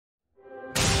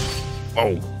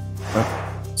Oh,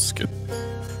 skip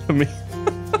me.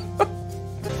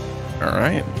 All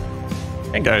right.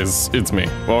 Hey guys, it's me.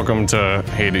 Welcome to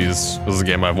Hades. This is a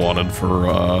game I've wanted for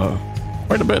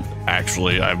quite a bit,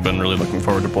 actually. I've been really looking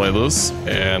forward to play this,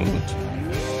 and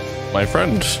my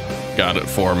friend got it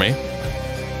for me.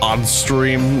 On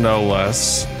stream, no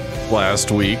less,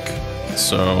 last week.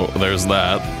 So there's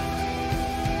that.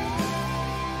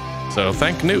 So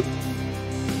thank Newt.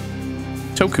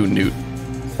 Toku Newt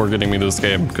for getting me this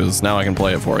game, because now I can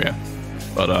play it for you.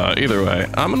 But either way,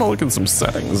 I'm gonna look at some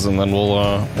settings and then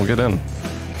we'll get in.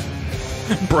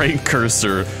 Break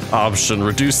cursor option.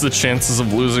 Reduce the chances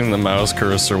of losing the mouse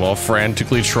cursor while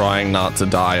frantically trying not to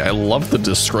die. I love the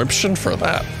description for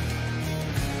that.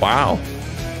 Wow.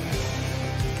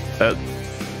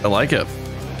 I like it.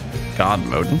 God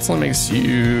mode instantly makes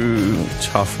you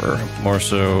tougher. More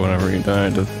so whenever you die.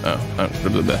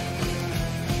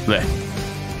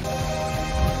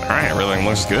 Alright, everything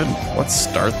looks good. Let's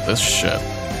start this shit.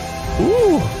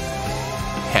 Ooh.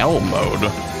 Hell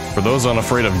mode. For those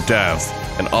unafraid of death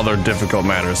and other difficult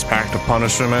matters, Pact of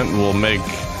Punishment will make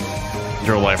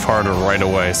your life harder right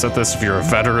away. Set this if you're a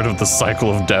veteran of the cycle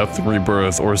of death and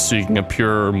rebirth or seeking a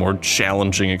purer, more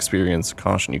challenging experience.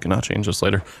 Caution, you cannot change this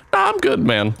later. Nah, I'm good,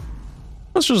 man.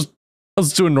 Let's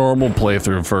do a normal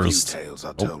playthrough first. Few tales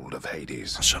are told of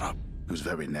Hades. Shut up. Whose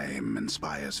very name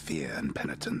inspires fear and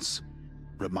penitence,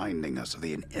 reminding us of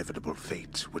the inevitable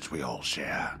fate which we all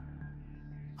share.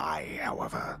 I,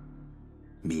 however,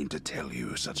 mean to tell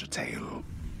you such a tale.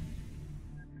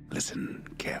 Listen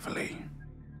carefully.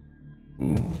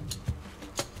 Ooh.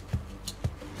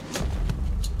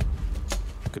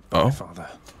 Goodbye, Father.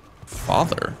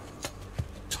 Father?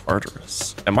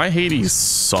 Tartarus. Am I Hades'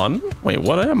 son? Wait,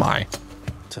 what am I?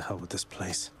 To hell with this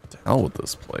place. To hell with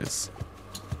this place.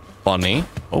 Funny.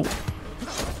 Oh.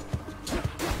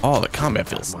 Oh, the combat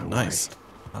feels nice.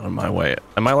 Out of my way.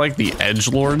 Am I like the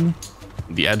edgelord?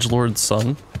 The edgelord's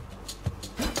son?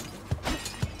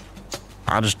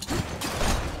 I'm just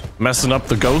messing up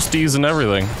the ghosties and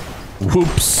everything.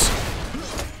 Whoops.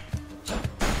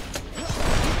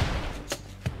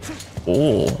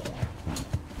 Oh.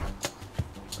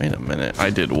 Wait a minute.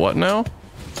 I did what now?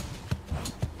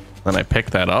 Then I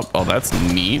picked that up. Oh, that's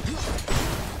neat.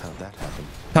 How'd that happen?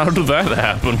 How did that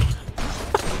happen?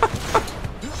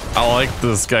 I like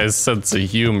this guy's sense of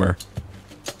humor.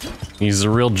 He's a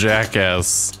real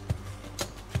jackass.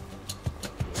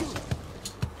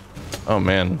 Oh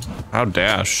man, how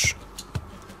dash.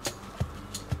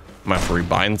 Might have to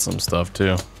rebind some stuff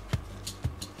too.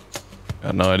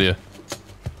 Got no idea.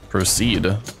 Proceed.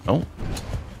 Oh.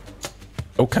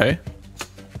 Okay.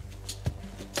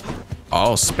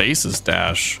 Oh, space is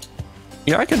dash.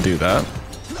 Yeah, I can do that.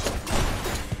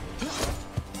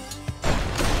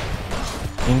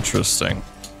 Interesting.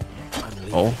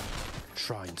 Oh.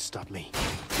 Try and stop me.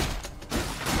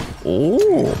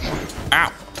 Oh.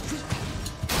 Ow.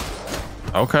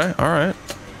 Okay, all right.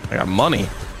 I got money.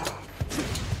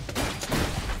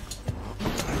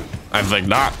 I think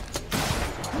not.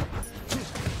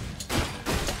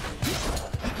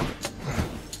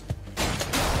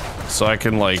 So I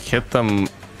can like hit them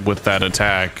with that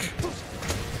attack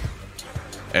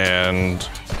and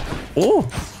oh,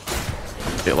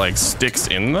 it like sticks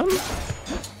in them.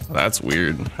 That's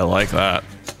weird. I like that.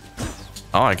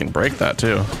 Oh, I can break that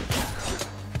too.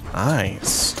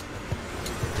 Nice.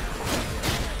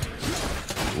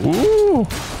 Ooh.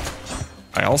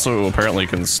 I also apparently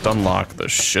can stun lock the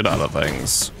shit out of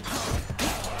things.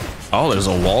 Oh, there's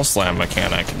a wall slam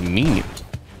mechanic. Neat.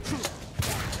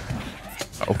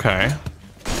 Okay.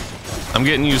 I'm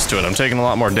getting used to it. I'm taking a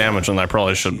lot more damage than I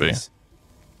probably should be.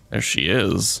 There she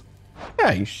is.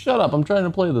 Yeah, you shut up. I'm trying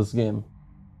to play this game.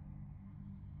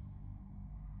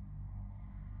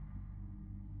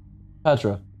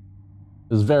 Petra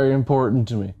is very important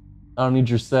to me. I don't need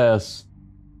your sass.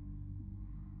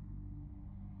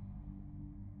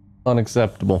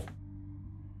 Unacceptable.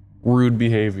 Rude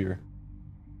behavior.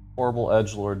 Horrible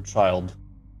edgelord child.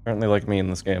 Apparently like me in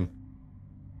this game.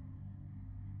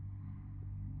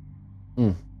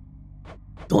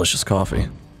 Delicious coffee.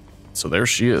 So there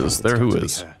she is. There who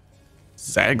is.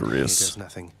 Zagreus. Does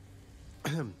nothing.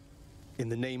 In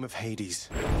the name of Hades,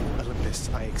 Olympus,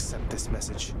 I accept this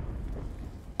message.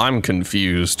 I'm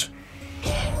confused.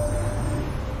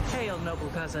 Hail, noble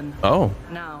cousin. Oh.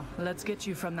 Now, let's get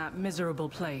you from that miserable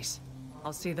place.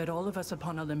 I'll see that all of us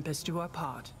upon Olympus do our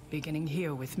part, beginning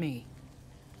here with me.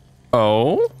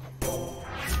 Oh? Oh,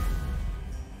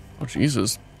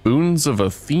 Jesus. Boons of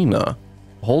Athena.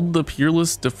 Hold the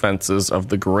peerless defenses of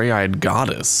the gray-eyed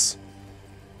goddess.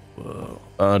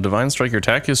 Divine Strike, your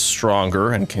attack is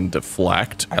stronger and can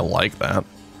deflect. I like that.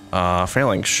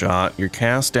 Failing Shot, your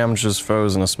cast damages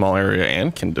foes in a small area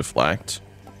and can deflect.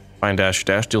 Fine Dash,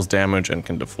 dash deals damage and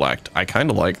can deflect. I kind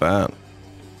of like that.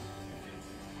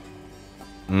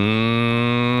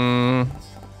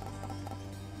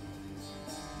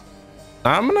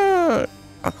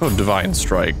 I'll go Divine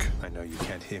Strike. I know you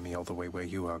can't hear me all the way where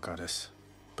you are, Goddess,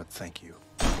 but thank you.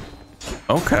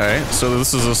 Okay, so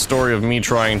this is a story of me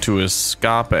trying to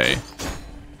escape.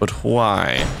 But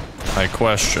why? I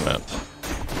question it.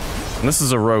 And this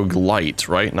is a roguelite,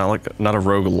 right? Not a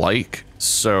roguelike.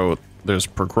 So there's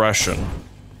progression.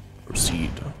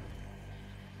 Proceed.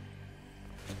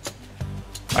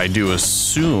 I do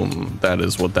assume that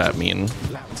is what that means.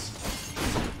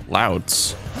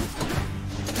 Louts.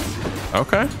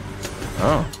 Okay.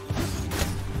 Oh.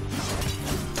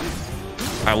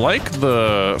 I like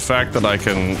the fact that I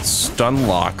can stun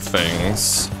lock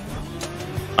things.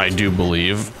 I do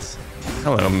believe.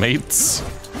 Hello, mates.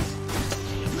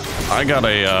 I got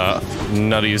a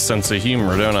nutty sense of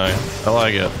humor, don't I? I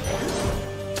like it.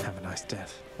 Have a nice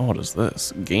death. Oh, what is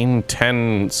this? Gain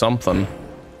 10 something.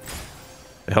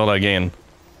 The hell did I gain?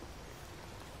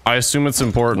 I assume it's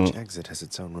important. Each exit has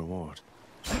its own reward.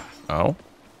 Oh.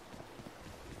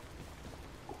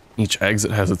 Each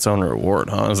exit has its own reward,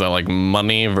 huh? Is that like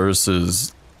money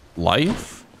versus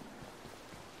life?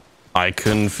 I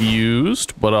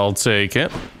confused, but I'll take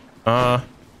it. I'm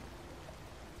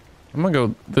gonna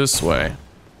go this way.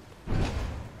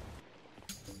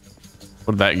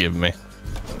 What did that give me?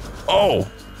 Oh!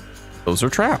 Those are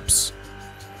traps.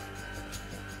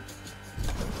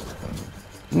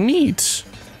 Neat.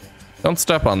 Don't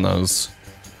step on those.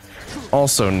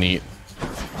 Also neat.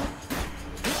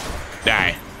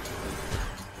 Die.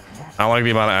 I like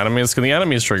the amount of enemies. Can the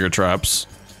enemies trigger traps?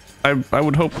 I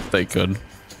would hope they could.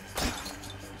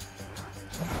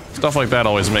 Stuff like that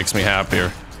always makes me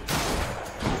happier.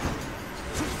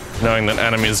 Knowing that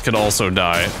enemies could also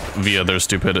die via their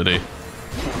stupidity.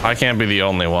 I can't be the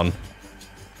only one.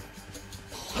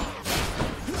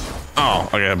 Oh,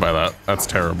 I got hit by that. That's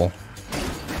terrible.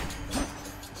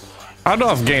 How do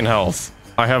I gain health?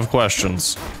 I have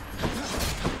questions.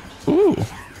 Ooh.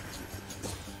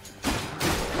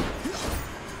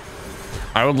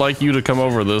 I would like you to come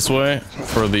over this way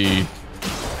for the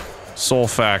sole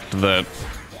fact that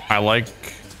I like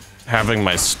having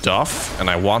my stuff and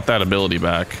I want that ability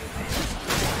back.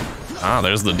 Ah,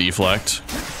 there's the deflect.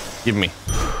 Give me.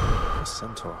 A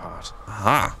centaur heart.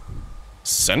 Aha.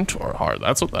 Centaur heart,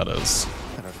 that's what that is.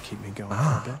 That ought to keep me going for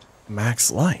a bit.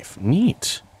 Max life,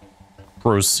 neat.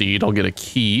 Proceed, I'll get a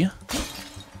key.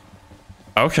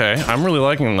 Okay, I'm really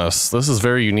liking this. This is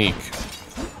very unique.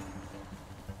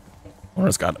 Or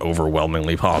it's got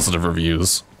overwhelmingly positive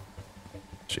reviews.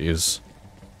 Jeez.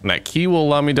 And that key will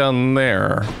allow me down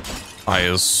there, I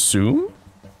assume?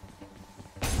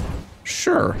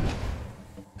 Sure.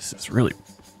 This is really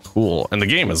cool. And the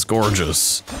game is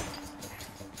gorgeous.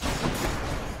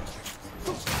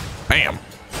 Bam.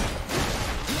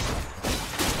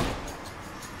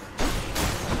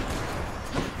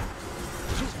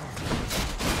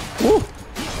 Woo.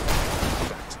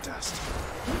 Back to dust.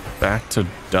 Back to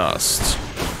dust.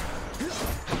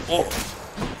 Oh.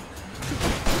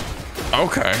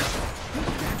 Okay.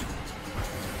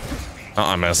 Oh,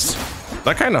 I missed.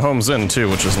 That kind of homes in too,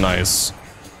 which is nice.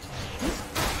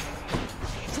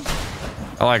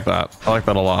 I like that. I like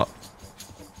that a lot.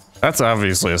 That's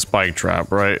obviously a spike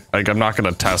trap, right? Like, I'm not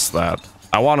gonna test that.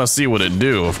 I want to see what it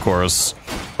do, of course,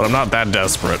 but I'm not that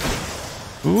desperate.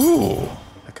 Ooh.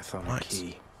 A chthonic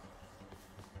key.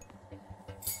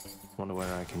 Wonder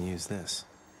where I can use this.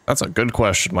 That's a good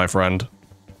question, my friend.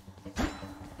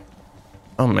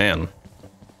 Oh man,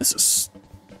 this is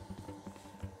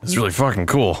really fucking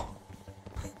cool.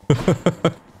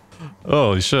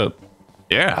 Holy shit.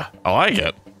 Yeah, I like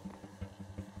it.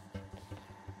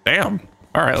 Damn.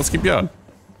 All right, let's keep going.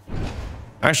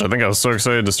 Actually, I think I was so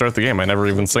excited to start the game, I never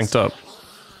even synced up.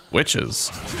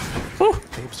 Witches. Woo.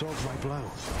 They absorb my blow.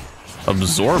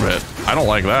 Absorb it? I don't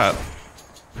like that.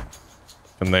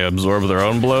 Can they absorb their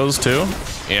own blows too?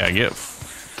 Yeah, get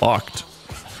fucked.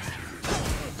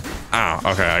 Ah,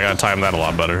 okay, I gotta time that a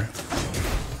lot better.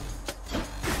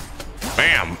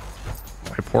 Bam!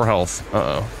 My poor health.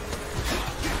 Uh-oh.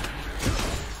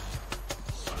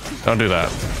 Don't do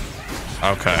that.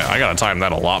 Okay, I gotta time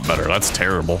that a lot better. That's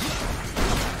terrible.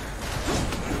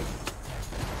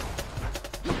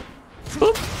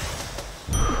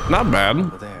 Boop. Not bad.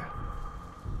 Over there.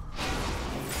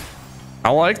 I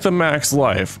like the max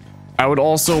life. I would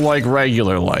also like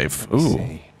regular life.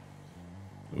 Ooh.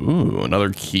 Ooh, another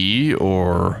key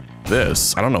or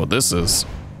this? I don't know what this is.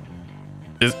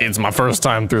 It's my first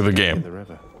time through the game. The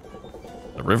river.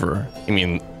 The river? You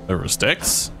mean the river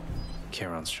Styx?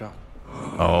 Charon's shop.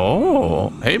 Oh,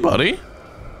 hey, buddy.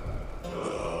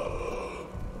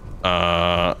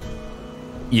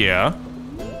 Yeah.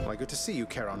 Why, good to see you,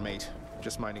 Charon, mate.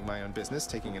 Just minding my own business,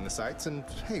 taking in the sights, and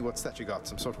hey, what's that you got?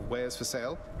 Some sort of wares for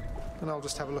sale? And I'll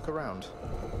just have a look around.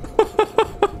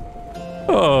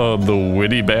 Oh, the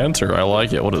witty banter. I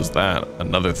like it. What is that?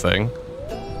 Another thing?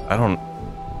 I don't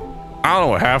know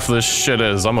what half this shit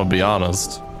is, I'm gonna be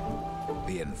honest.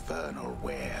 The infernal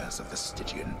wares of the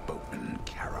Stygian boatman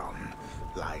Charon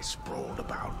lie sprawled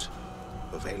about,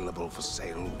 available for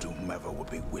sale to whomever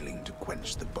would be willing to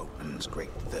quench the boatman's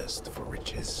great thirst for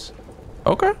riches.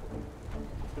 Okay.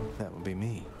 That would be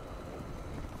me.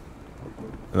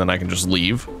 And then I can just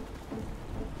leave.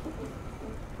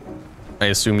 I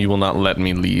assume you will not let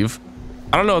me leave.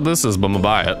 I don't know what this is, but I'm gonna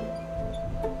buy it.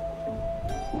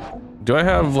 Do I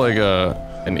have like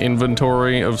an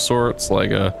inventory of sorts?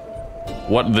 Like a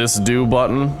what this do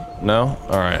button? No?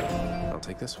 Alright. I'll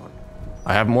take this one.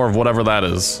 I have more of whatever that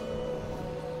is.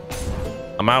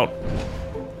 I'm out.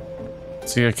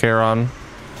 See ya, Charon.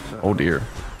 Oh dear.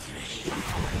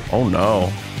 Oh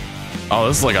no. Oh,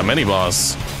 this is like a mini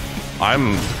boss.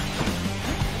 I'm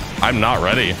not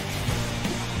ready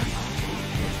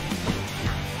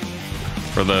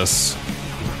for this.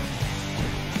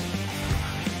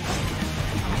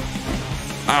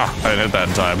 Ah, I didn't hit that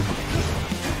in time.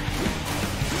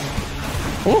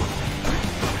 Ooh.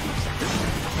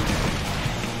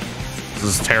 This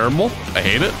is terrible. I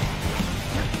hate it.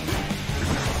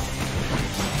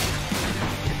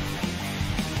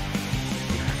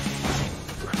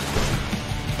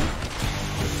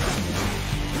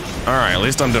 Alright, at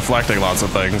least I'm deflecting lots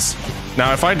of things.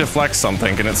 Now, if I deflect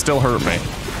something, can it still hurt me?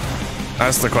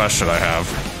 That's the question I have.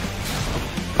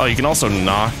 Oh, you can also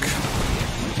knock...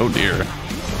 Oh dear.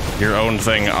 Your own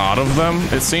thing out of them,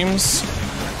 it seems?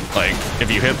 Like,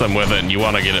 if you hit them with it and you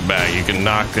want to get it back, you can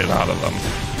knock it out of them.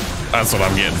 That's what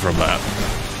I'm getting from that.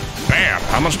 Bam!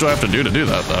 How much do I have to do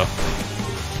that, though?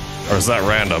 Or is that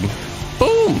random?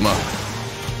 Boom!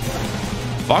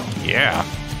 Fuck yeah.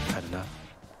 Had enough.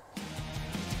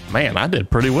 Man, I did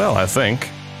pretty well, I think.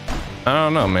 I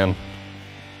don't know, man.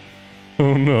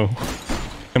 Oh no.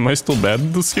 Am I still bad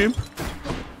at this game?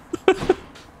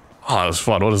 Oh, that was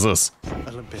fun. What is this?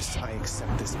 Olympus, I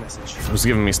accept this message. Who's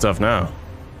giving me stuff now?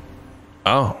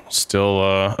 Oh, still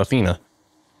Athena.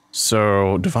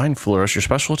 So, Divine Flourish. Your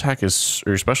special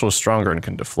is stronger and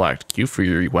can deflect. Q for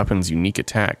your weapon's unique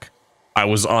attack. I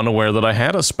was unaware that I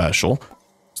had a special.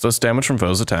 So that's damage from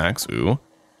foes' attacks. Ooh.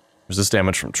 Resist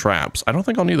damage from traps. I don't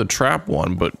think I'll need the trap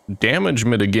one, but damage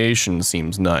mitigation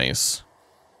seems nice.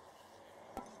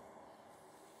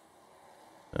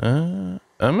 I'm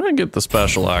gonna get the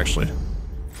special, actually.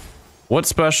 What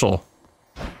special?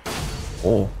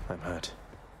 Oh. I'm hurt.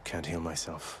 Can't heal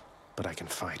myself, but I can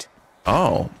fight.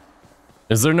 Oh.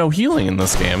 Is there no healing in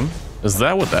this game? Is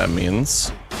that what that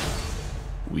means?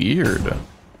 Weird.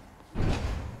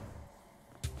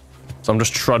 So I'm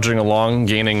just trudging along,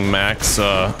 gaining max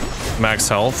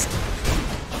health.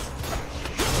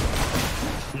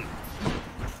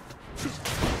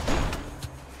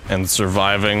 And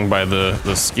surviving by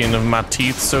the skin of my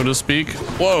teeth, so to speak.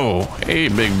 Whoa, hey,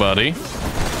 big buddy.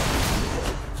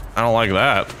 I don't like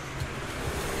that.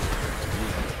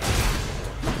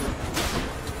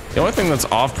 The only thing that's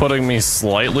off-putting me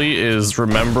slightly is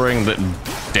remembering that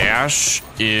dash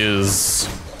is,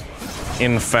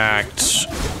 in fact,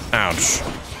 ouch,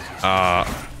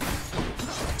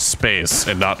 space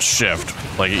and not shift,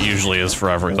 like it usually is for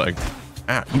everything.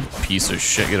 Ah, you piece of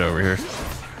shit, get over here.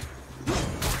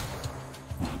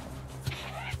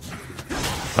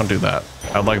 Don't do that.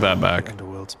 I'd like that back.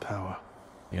 Underworld's power.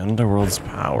 The Underworld's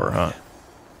power, huh?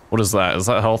 What is that? Is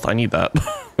that health? I need that.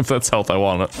 If that's health, I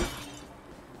want it.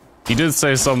 He did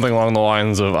say something along the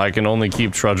lines of, I can only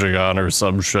keep trudging on or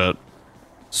some shit.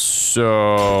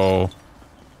 So...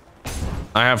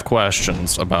 I have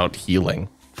questions about healing.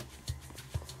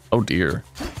 Oh dear.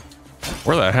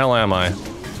 Where the hell am I?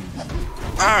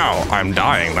 Ow! I'm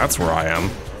dying, that's where I am.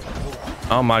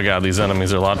 Oh my god, these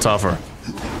enemies are a lot tougher.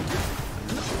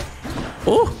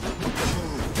 Ooh!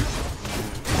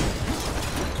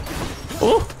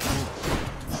 Ooh!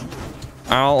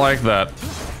 I don't like that.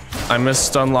 I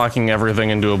missed unlocking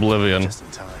everything into oblivion. Just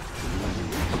in time.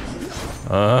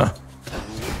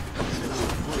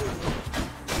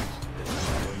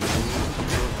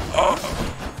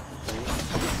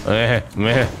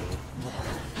 Meh.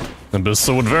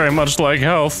 Abyssle would very much like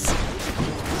health.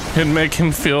 It'd make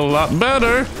him feel a lot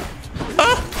better.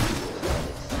 Ah!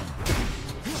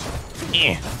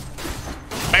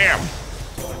 Bam!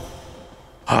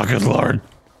 Oh, good lord.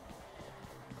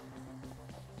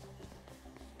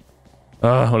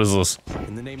 What is this?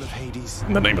 In the name of Hades.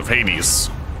 In the name of Hades.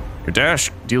 Your dash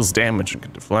deals damage and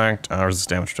can deflect. Resist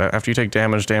damage. After you take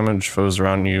damage, foes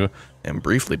around you and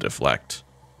briefly deflect.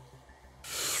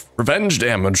 Revenge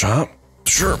damage, huh?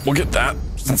 Sure, we'll get that.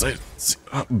 Since I see,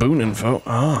 boon info.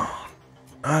 Oh,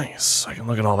 nice. I can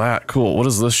look at all that. Cool. What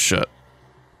is this shit?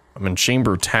 I'm in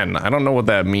chamber 10. I don't know what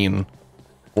that mean.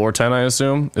 Floor 10, I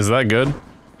assume. Is that good?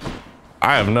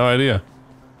 I have no idea.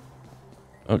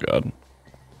 Oh god.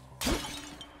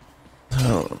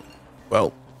 Oh,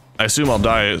 well, I assume I'll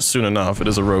die soon enough. It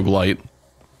is a roguelite.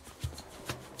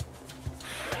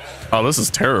 Oh, this is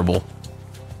terrible.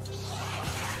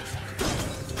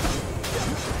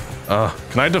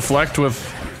 Can I deflect with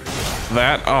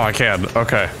that? Oh, I can.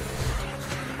 Okay.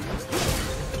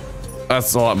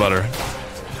 That's a lot better.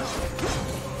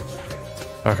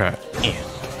 Okay.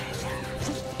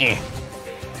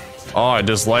 Oh, I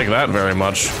dislike that very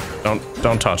much.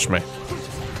 Don't touch me.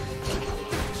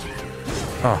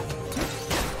 Oh.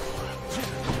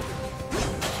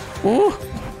 Ooh.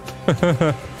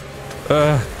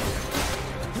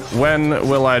 When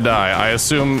will I die? I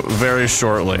assume very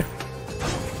shortly.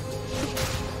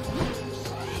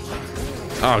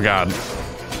 Oh god.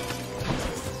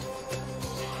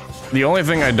 The only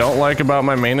thing I don't like about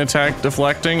my main attack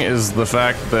deflecting is the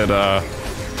fact that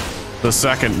the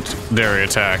secondary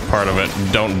attack part of it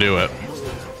don't do it.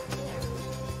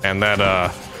 And that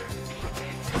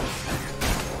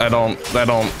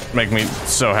don't make me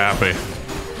so happy.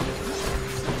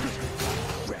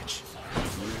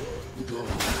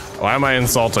 Why am I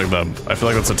insulting them? I feel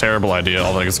like that's a terrible idea,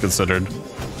 all things considered.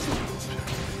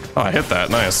 Oh, I hit that.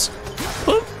 Nice.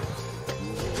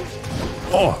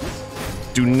 Oh,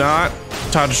 do not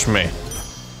touch me.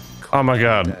 Oh my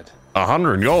god.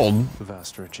 100 gold?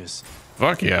 Vast riches.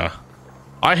 Fuck yeah.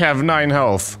 I have 9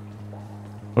 health.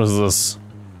 What is this?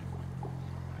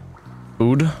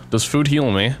 Food? Does food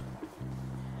heal me?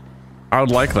 I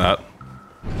would like that.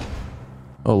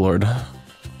 Oh lord.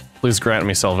 Please grant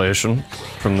me salvation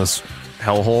from this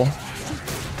hellhole.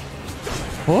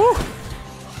 Oh!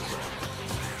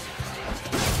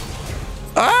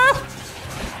 Ah!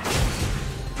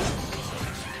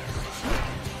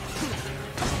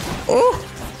 Oh!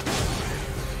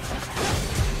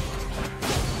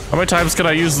 How many times can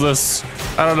I use this?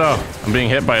 I don't know. I'm being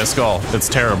hit by a skull. It's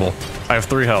terrible. I have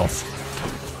 3 health.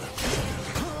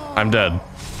 I'm dead.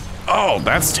 Oh,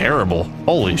 that's terrible.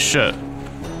 Holy shit.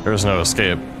 There's no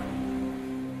escape.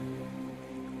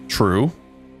 True.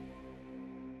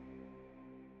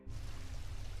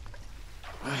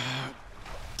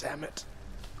 Damn it.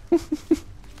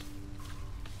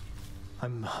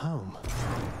 I'm home.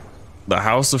 The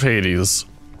House of Hades.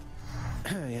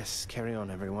 Yes, carry on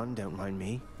everyone, don't mind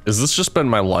me. Has this just been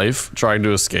my life, trying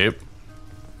to escape?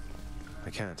 I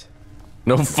can't.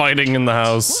 No fighting in the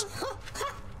house.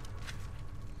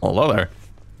 Hello there.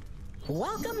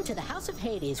 Welcome to the House of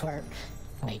Hades, where...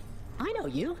 Wait, I know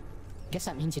you. Guess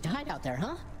that means you died out there,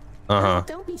 huh? Uh-huh.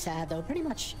 Don't be sad, though. Pretty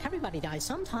much everybody dies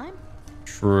sometime.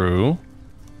 True.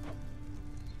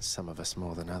 Some of us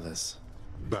more than others.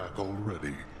 Back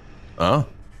already? Huh?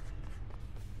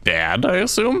 Dad, I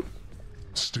assume?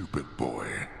 Stupid boy.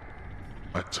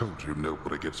 I told you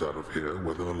nobody gets out of here,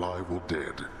 whether alive or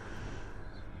dead.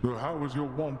 So how was your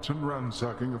wanton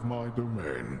ransacking of my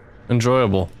domain?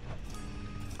 Enjoyable.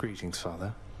 Greetings,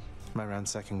 Father. My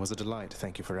ransacking was a delight,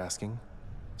 thank you for asking.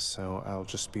 So I'll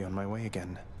just be on my way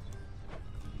again.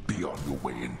 Be on your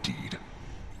way indeed.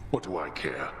 What do I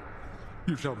care?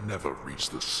 You shall never reach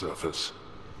the surface.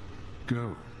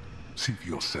 Go, see for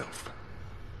yourself.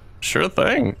 Sure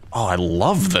thing. Oh, I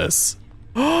love this.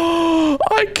 Oh,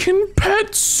 I can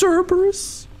pet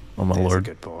Cerberus. Oh my lord.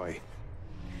 Good boy.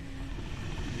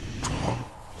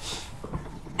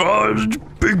 Oh,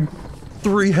 big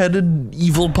 3-headed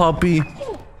evil puppy.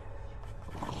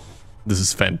 This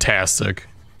is fantastic.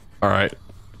 All right,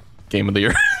 game of the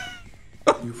year.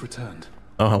 You've returned.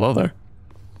 Oh, hello there.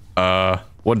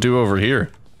 What do over here?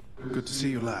 Good to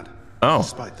see you, lad. Oh.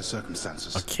 Despite the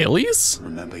circumstances. Achilles?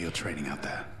 Remember your training out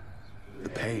there. The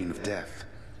pain of death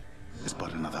is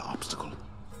but another obstacle.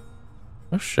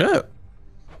 Oh shit.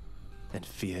 And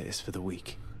fear is for the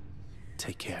weak.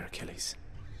 Take care, Achilles.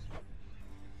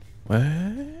 What?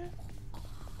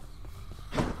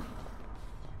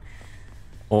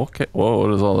 Okay. Whoa,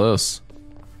 what is all this?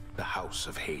 The House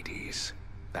of Hades.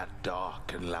 That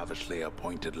dark and lavishly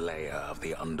appointed lair of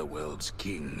the Underworld's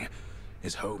king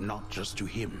is home not just to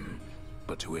him,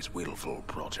 but to his willful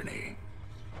progeny.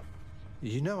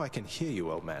 You know I can hear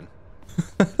you, old man.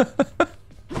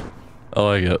 I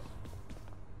like it.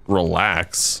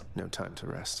 Relax. No time to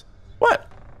rest. What?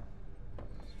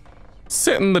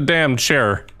 Sit in the damn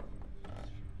chair.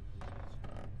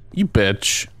 You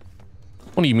bitch.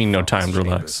 What do you mean no time to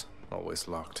relax? Always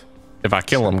locked. If I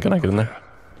kill him, can I get in there?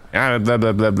 Ah, blah,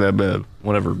 blah, blah, blah, blah.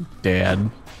 Whatever, Dad.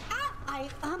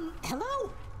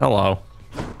 Hello? Hello.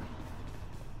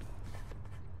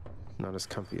 Not as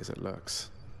comfy as it looks.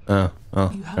 You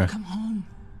have come home.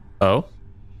 Oh?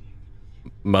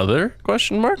 Mother?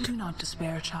 Question mark? Do not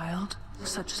despair, child.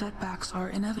 Such setbacks are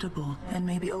inevitable and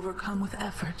may be overcome with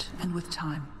effort and with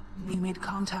time. You made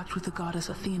contact with the goddess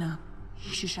Athena.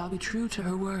 She shall be true to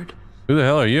her word. Who the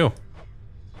hell are you?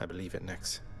 I believe it,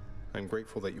 Nyx. I'm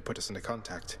grateful that you put us into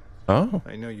contact. Oh.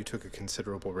 I know you took a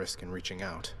considerable risk in reaching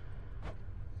out.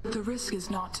 The risk is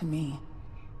not to me.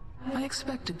 I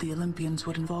expected the Olympians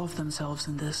would involve themselves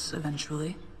in this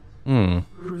eventually.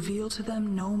 Reveal to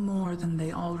them no more than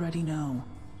they already know.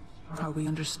 Are we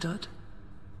understood?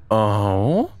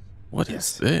 Oh? What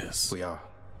is this? We are.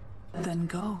 Then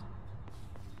go.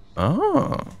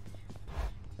 Oh.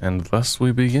 And thus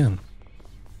we begin.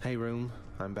 Hey, room.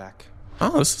 I'm back.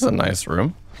 Oh, this is a nice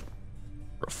room.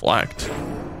 Reflect.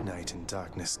 Night and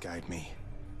darkness guide me.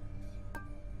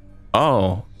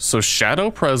 Oh, so shadow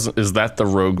present, is that the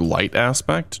rogue light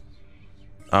aspect?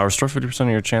 Restore 50% of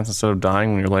your chance instead of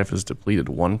dying when your life is depleted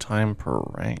 1 time per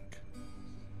rank.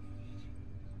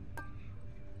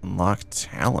 Unlock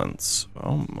talents.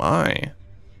 Oh my.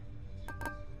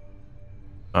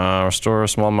 Restore a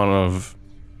small amount of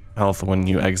health when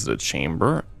you exit a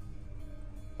chamber.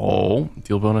 Oh,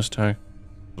 deal bonus attack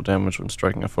damage when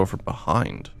striking a foe from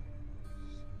behind.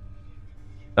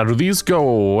 Now, do these go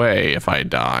away if I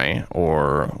die,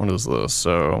 or what is this?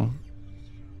 So,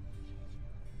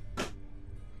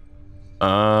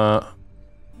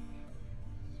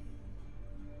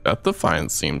 Death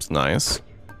Defiance seems nice.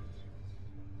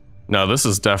 No, this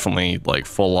is definitely like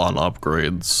full-on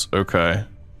upgrades. Okay,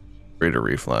 greater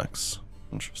reflex.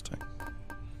 Interesting.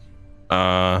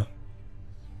 I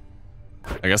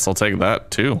guess I'll take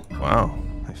that too. Wow.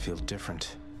 I feel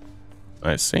different.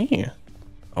 I see.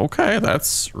 Okay,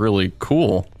 that's really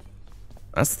cool.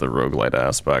 That's the roguelite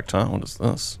aspect, huh? What is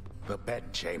this? The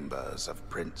bedchambers of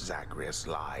Prince Zagreus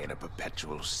lie in a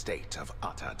perpetual state of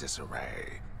utter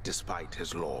disarray, despite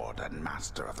his lord and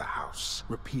master of the house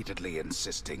repeatedly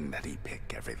insisting that he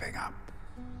pick everything up.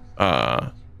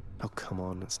 Oh, come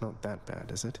on. It's not that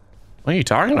bad, is it? What are you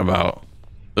talking about?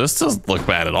 This doesn't look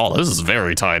bad at all. This is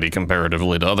very tidy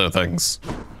comparatively to other things.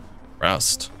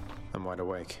 Rest. I'm wide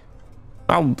awake.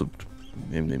 Wide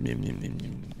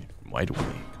awake.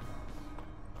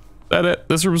 That it?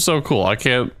 This room's so cool. I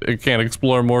can't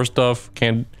explore more stuff.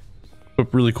 Can't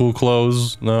put really cool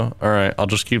clothes. No? Alright, I'll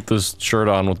just keep this shirt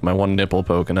on with my one nipple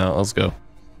poking out. Let's go.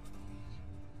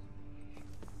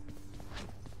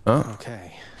 Oh.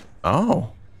 Okay.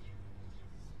 Oh.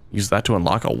 Use that to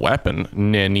unlock a weapon.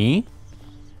 Nenny.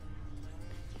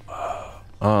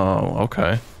 Oh,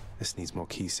 okay. This needs more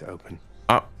keys to open.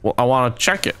 Well, I want to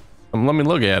check it. Let me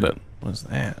look at it. What is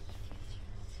that?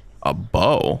 A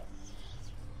bow.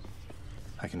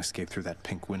 I can escape through that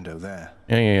pink window there.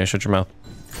 Yeah. Shut your mouth.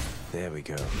 There we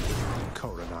go.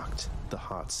 Coronacht, the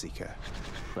Heart Seeker.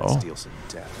 Let's deal some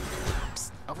death.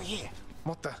 Psst, over here.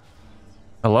 What the?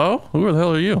 Hello? Who the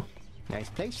hell are you? Nice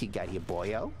place you got here,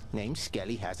 boyo. Name's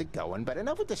Skelly, how's it going? But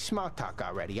enough with the small talk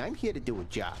already. I'm here to do a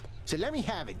job. So let me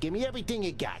have it. Give me everything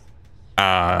you got.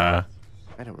 I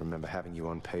don't remember having you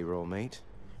on payroll, mate.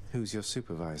 Who's your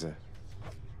supervisor?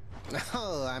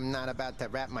 Oh, I'm not about to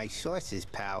wrap my sources,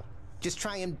 pal. Just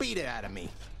try and beat it out of me.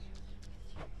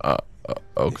 If you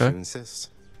Okay. insist.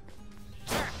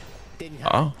 Didn't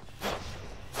help.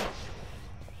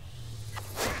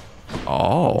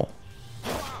 Oh.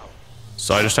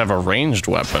 So I just have a ranged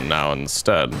weapon now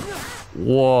instead.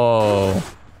 Whoa.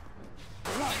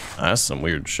 That's some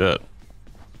weird shit.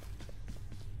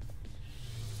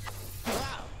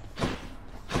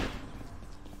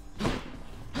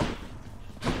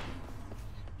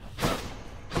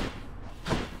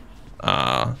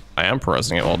 I am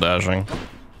pressing it while dashing.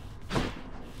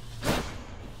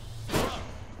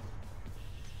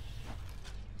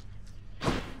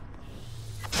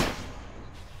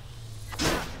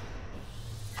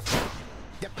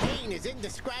 The pain is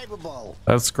indescribable.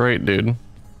 That's great, dude.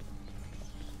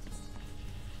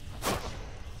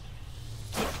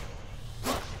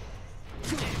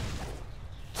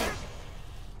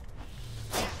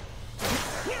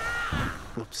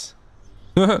 Oops.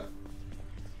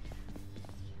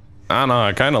 I don't know,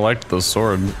 I kind of liked the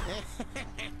sword.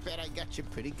 Bet I got you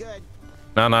pretty good.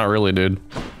 No, not really, dude.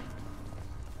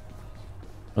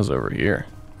 What's over here?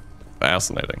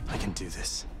 fascinating. I can do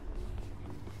this.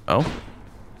 Oh?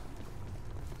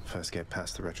 First get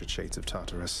past the wretched shades of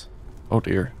Tartarus. Oh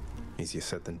dear. Easier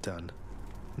said than done.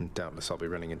 And doubtless I'll be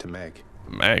running into Meg.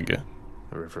 Meg?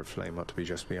 The River of Flame ought to be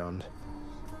just beyond.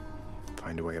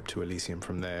 Find a way up to Elysium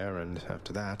from there, and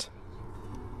after that...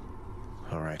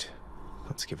 Alright,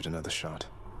 let's give it another shot.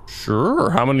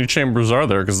 Sure. How many chambers are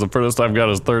there? Because the furthest I've got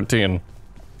is 13.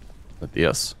 But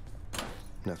yes.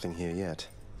 Nothing here yet.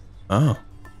 Oh.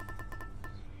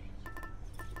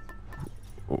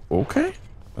 Okay.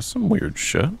 That's some weird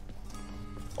shit.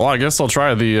 Well, I guess I'll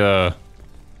try the,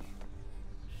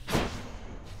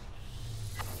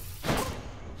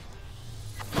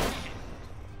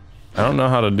 I don't know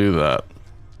how to do that.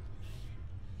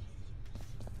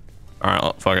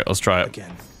 Alright, fuck it. Let's try it.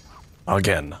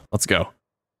 Again. Let's go.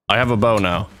 I have a bow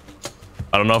now.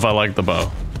 I don't know if I like the bow,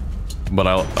 but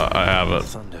I have it.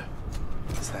 Thunder.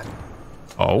 Is that...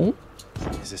 Oh?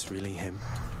 Is this really him?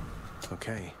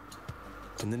 Okay.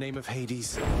 In the name of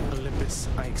Hades, Olympus,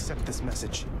 I accept this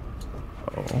message.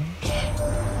 Oh.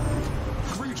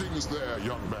 Greetings there,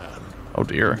 young man. Oh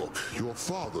dear. Look, your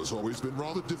father's always been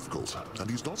rather difficult, and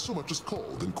he's not so much as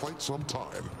called in quite some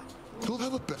time. You'll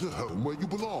have a better home where you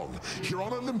belong, here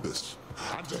on Olympus.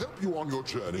 And to help you on your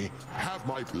journey, have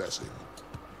my blessing.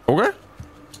 Okay.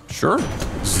 Sure.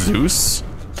 Zeus.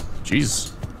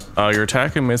 Jeez. Your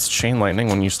attack emits chain lightning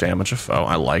when you damage a foe.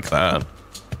 I like that.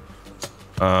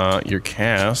 Your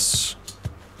cast.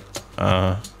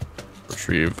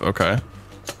 Retrieve. Okay.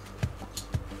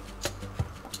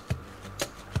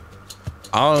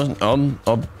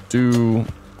 I'll do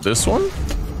this one.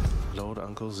 Lord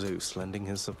Uncle Zeus lending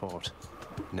his support.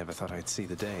 Never thought I'd see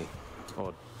the day.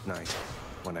 Or night.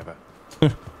 Whenever.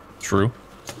 True.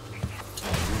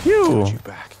 Phew. You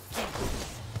back.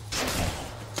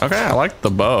 Okay, I like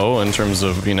the bow in terms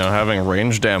of, you know, having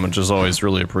range damage is always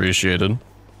really appreciated.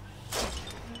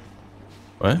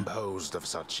 What? Composed of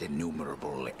such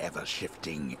innumerable,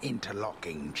 ever-shifting,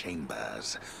 interlocking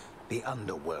chambers, the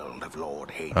underworld of Lord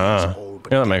Hades all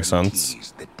but yeah, that makes sense.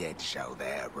 guarantees the dead shall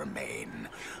there remain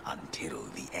until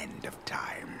the end of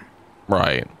time.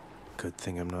 Right. Good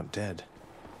thing I'm not dead.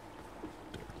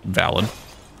 Valid.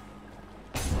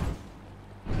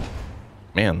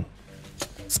 Man,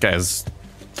 this guy's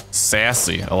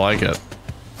sassy. I like it.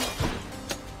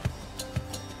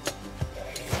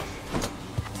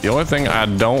 The only thing I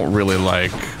don't really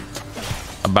like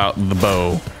about the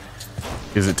bow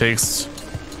is it takes,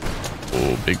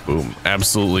 oh, big boom,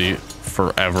 absolutely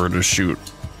forever to shoot.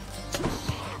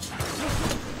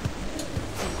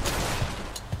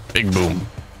 Big boom.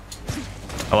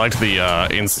 I liked the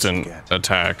instant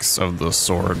attacks of the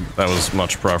sword. That was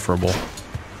much preferable.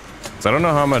 So I don't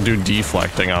know how I'm gonna do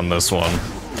deflecting on this one,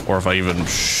 or if I even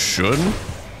should.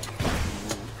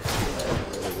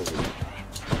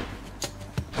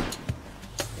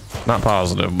 Not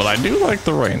positive, but I do like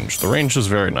the range. The range is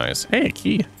very nice. Hey, a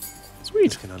key.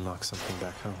 Sweet. Can unlock something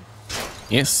back home.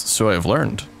 Yes, so I've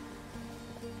learned.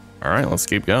 All right, let's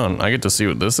keep going. I get to see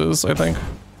what this is, I think,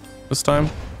 this time.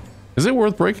 Is it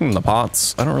worth breaking the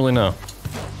pots? I don't really know.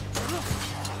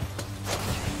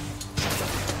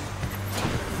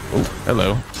 Oh,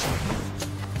 hello.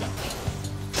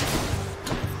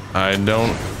 I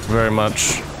don't very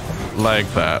much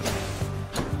like that.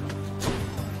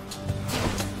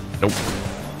 Nope.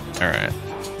 All right.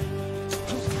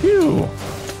 Phew.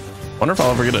 Wonder if I'll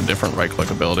ever get a different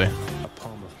right-click ability. A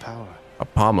palm of power. A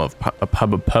palm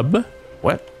of pub?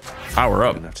 What? Power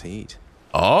up. Enough to eat.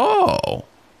 Oh.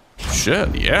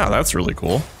 Shit. Yeah, that's really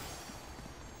cool.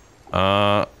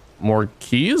 More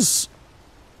keys?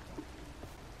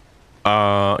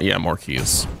 Yeah, more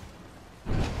keys.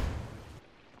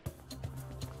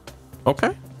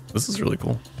 Okay. This is really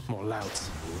cool. More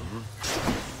louts.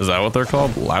 Is that what they're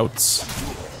called? Louts?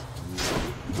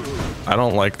 I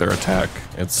don't like their attack.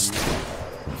 It's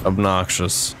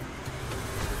obnoxious.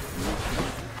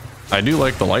 I do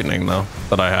like the lightning, though,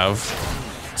 that I have.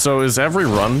 So is every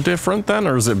run different, then?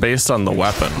 Or is it based on the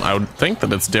weapon? I would think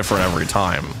that it's different every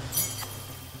time.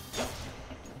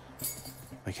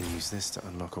 I can use this to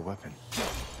unlock a weapon.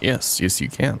 Yes, yes, you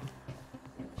can.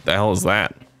 What the hell is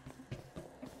that?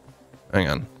 Hang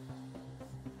on.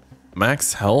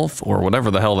 Max health or whatever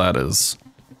the hell that is.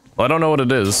 Well, I don't know what it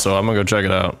is, so I'm gonna go check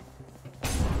it out.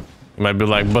 You might be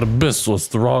like, but Abyssle was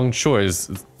the wrong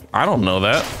choice. I don't know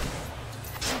that.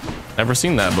 Never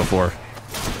seen that before.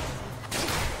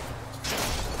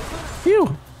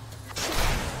 Phew.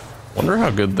 Wonder how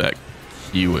good that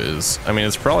Q is. I mean,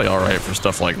 it's probably alright for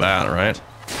stuff like that, right?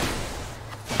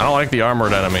 I don't like the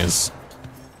armored enemies.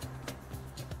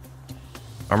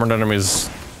 Armored enemies,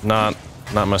 not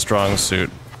my strong suit.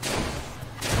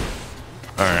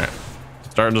 Alright.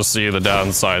 Starting to see the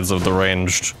downsides of the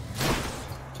ranged.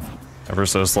 Ever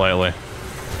so slightly.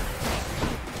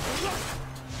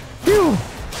 Phew.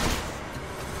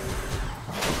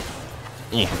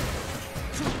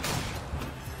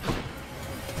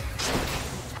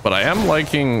 But I am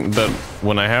liking that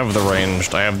when I have the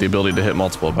ranged, I have the ability to hit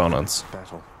multiple opponents.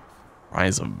 Battle.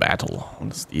 Rise of battle.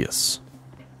 What is this?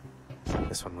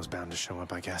 This one was bound to show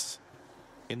up, I guess.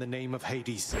 In the name of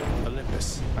Hades,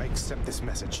 Olympus, I accept this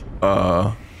message.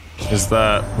 Is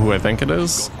that who I think it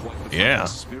is? Yeah.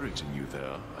 Spirit in you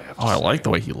there, I have to Oh, I say. like the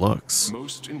way he looks.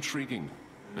 Most intriguing,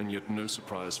 and yet no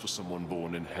surprise for someone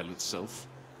born in hell itself.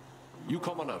 You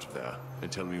come on out of there and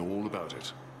tell me all about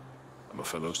it. I'm a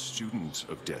fellow student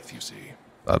of death, you see.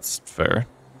 That's fair.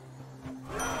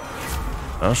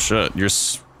 Oh shit, your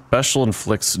special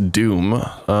inflicts doom.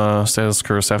 Status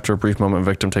curse. After a brief moment,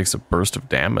 victim takes a burst of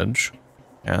damage.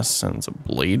 Yes, sends a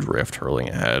blade rift hurling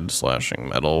ahead, slashing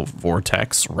metal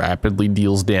vortex, rapidly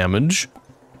deals damage.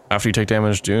 After you take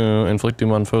damage, do inflict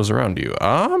doom on foes around you.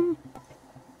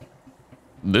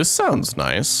 This sounds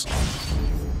nice.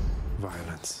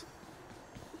 Violence.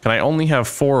 Can I only have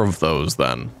 4 of those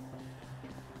then?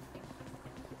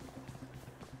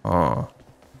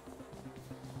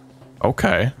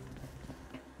 Okay.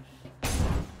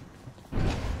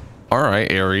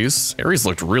 Alright, Ares. Ares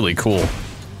looked really cool.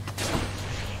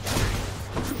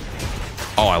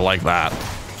 Oh, I like that.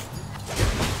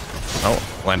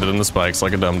 Oh, landed in the spikes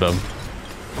like a dum-dum.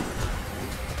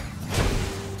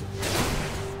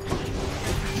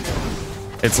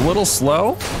 It's a little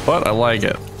slow, but I like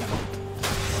it.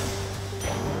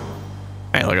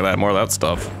 Hey, look at that, more of that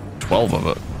stuff. 12 of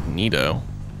it. Neato.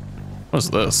 What is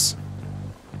this?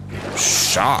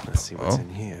 Shop. Let's see what's in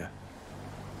here.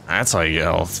 That's how you get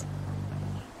health.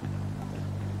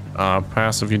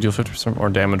 Passive, you deal 50% more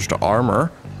damage to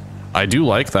armor. I do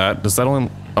like that. Does that only...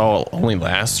 Oh, it only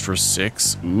lasts for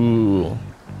 6? Ooh.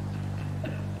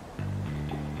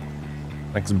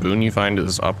 Next boon you find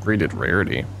is upgraded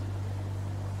rarity.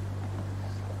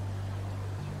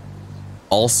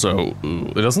 Also, ooh,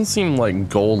 it doesn't seem like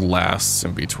gold lasts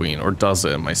in between, or does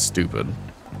it? Am I stupid?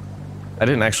 I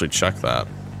didn't actually check that.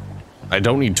 I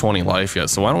don't need 20 life yet,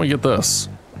 so why don't we get this?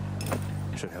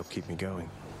 Should help keep me going.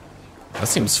 That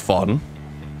seems fun.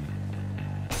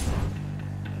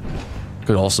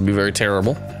 Could also be very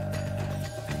terrible.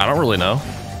 I don't really know.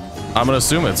 I'm gonna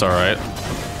assume it's alright.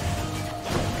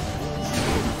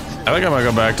 I think I might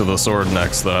go back to the sword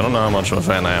next, though. I don't know how much of a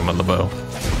fan I am of the bow.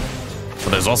 But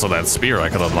there's also that spear I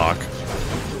could unlock,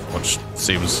 which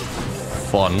seems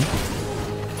fun.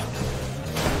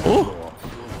 Ooh.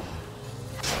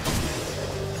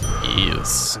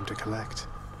 Yes. Time to collect.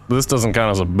 This doesn't count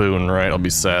as a boon, right? I'll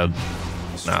be sad.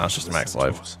 Nah, it's just max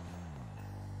life.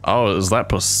 Oh, is that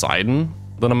Poseidon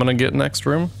that I'm gonna get next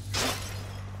room?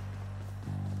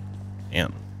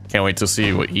 Man, can't wait to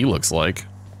see what he looks like.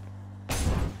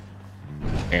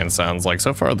 And sounds like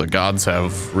so far the gods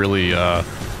have really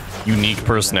unique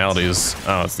personalities.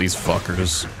 Oh, it's these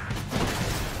fuckers.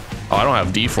 Oh, I don't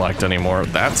have deflect anymore.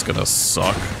 That's gonna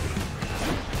suck.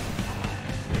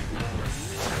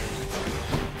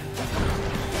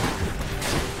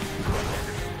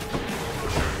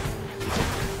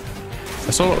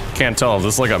 I still can't tell. Is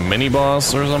this like a mini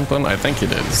boss or something? I think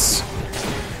it is.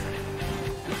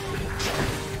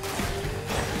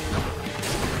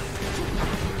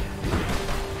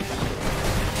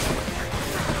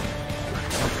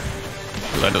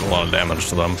 I did a lot of damage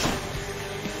to them.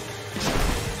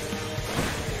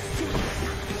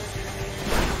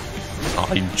 Oh,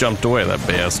 he jumped away, that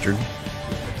bastard.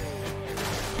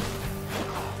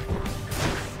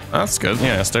 That's good.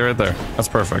 Yeah, stay right there. That's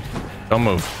perfect. Don't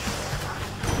move.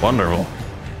 Wonderful.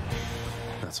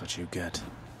 That's what you get.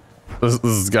 This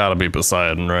has got to be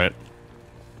Poseidon, right?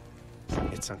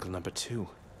 It's Uncle Number 2.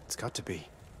 It's got to be.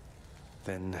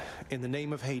 Then, in the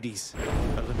name of Hades,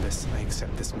 Olympus, I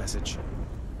accept this message.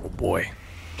 Oh boy.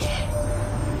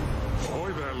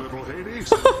 Ahoy there, little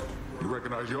Hades. You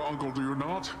recognize your uncle, do you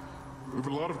not? We've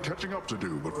a lot of catching up to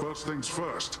do, but first things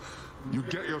first. You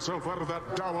get yourself out of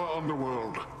that dour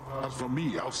underworld. As for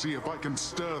me, I'll see if I can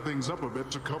stir things up a bit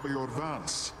to cover your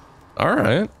advance. All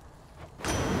right.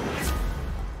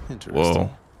 Interesting. Whoa.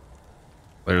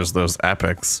 There's those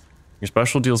epics. Your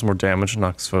special deals more damage and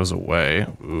knocks foes away.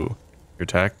 Ooh. Your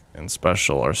attack and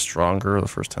special are stronger the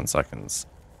first 10 seconds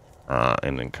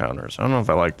in encounters. I don't know if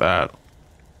I like that.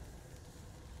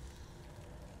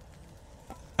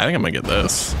 I think I'm gonna get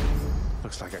this.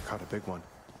 Looks like I caught a big one.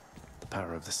 The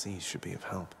power of the seas should be of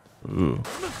help. Ooh.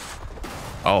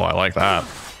 Oh, I like that.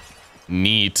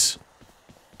 Neat.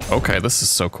 Okay, this is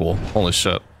so cool. Holy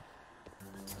shit.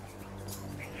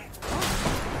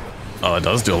 Oh, it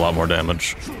does do a lot more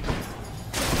damage.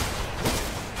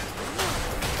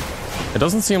 It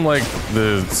doesn't seem like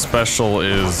the special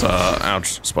is,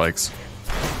 ouch, spikes.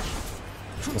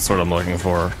 That's what I'm looking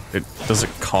for. Does it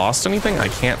cost anything? I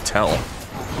can't tell.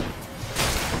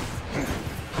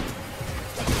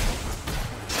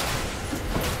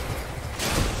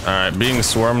 Alright, being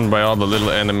swarmed by all the little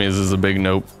enemies is a big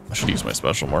nope. I should use my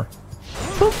special more.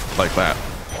 Boop, like that.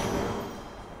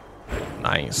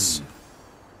 Nice.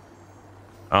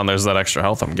 Oh, and there's that extra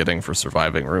health I'm getting for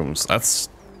surviving rooms. That's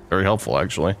very helpful,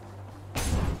 actually.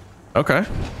 Okay.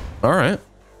 Alright.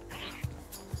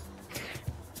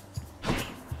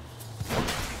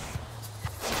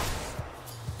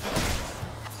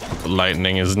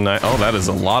 Lightning is nice. Oh, that is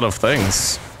a lot of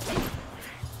things.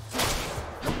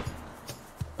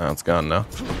 Oh, it's gone now.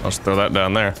 I'll just throw that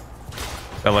down there.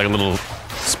 Got like a little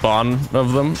spawn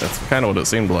of them. That's kind of what it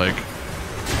seemed like.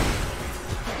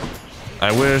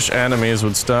 I wish enemies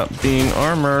would stop being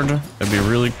armored. It'd be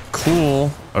really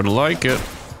cool. I'd like it.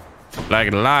 Like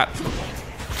it a lot.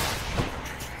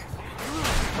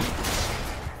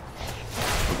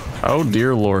 Oh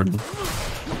dear Lord.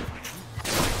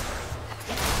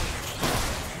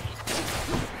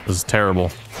 This is terrible.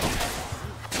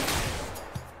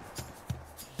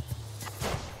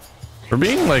 For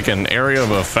being like an area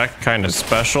of effect kind of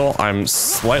special, I'm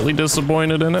slightly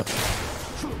disappointed in it.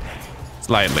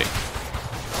 Slightly.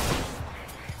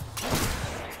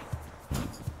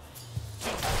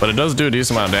 But it does do a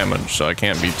decent amount of damage, so I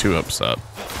can't be too upset.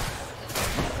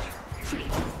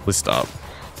 Please stop.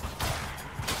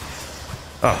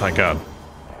 Oh, thank God.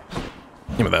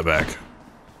 Give me that back.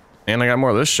 And I got more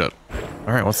of this shit.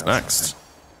 Alright, what's next?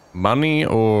 Money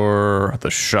or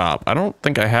the shop? I don't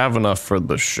think I have enough for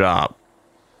the shop.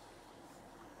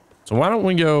 So why don't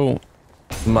we go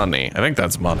money? I think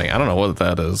that's money. I don't know what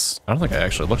that is. I don't think I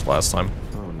actually looked last time.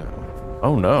 Oh no.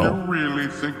 Oh no. You really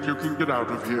think you can get out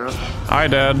of here? Hi,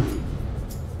 Dad.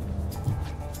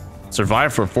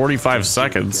 Survive for 45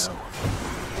 seconds.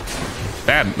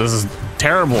 Dad, this is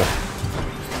terrible.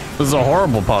 This is a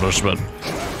horrible punishment.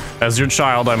 As your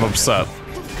child, I'm upset.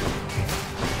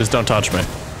 Just don't touch me.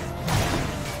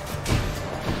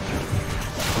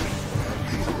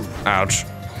 Ouch.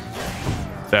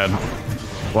 Dad,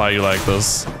 why are you like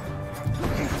this?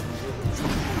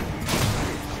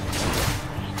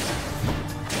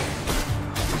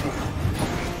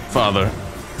 Father,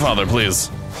 please.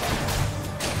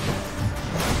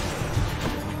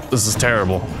 This is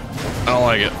terrible. I don't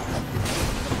like it.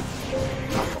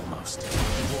 Almost.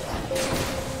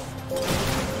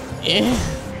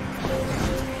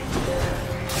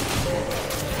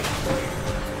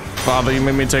 Father, you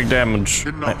made me take damage.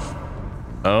 Enough.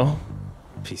 Oh?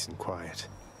 Peace and quiet.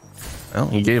 Well,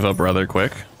 he gave up rather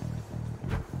quick.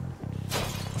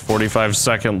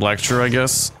 45-second lecture, I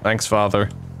guess. Thanks, Father.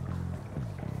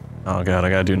 Oh God, I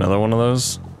gotta do another one of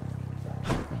those.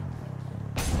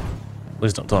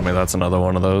 Please don't tell me that's another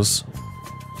one of those.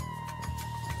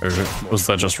 Or was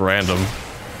that just random?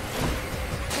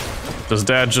 Does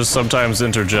Dad just sometimes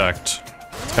interject?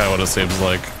 That's kind of what it seems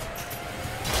like.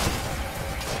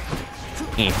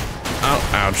 Oh,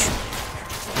 ouch.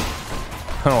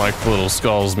 I don't like little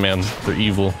skulls, man. They're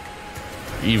evil.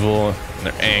 Evil, and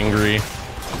they're angry.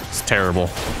 It's terrible.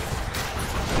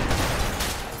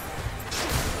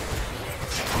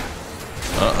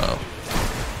 Uh-oh.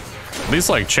 These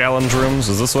like challenge rooms,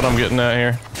 is this what I'm getting at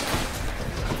here?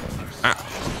 Ah.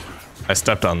 I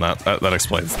stepped on that. That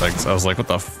explains things. I was like, what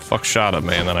the fuck shot at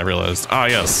me? And then I realized, ah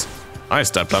yes, I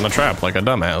stepped on a trap like a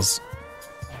dumbass.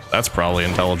 That's probably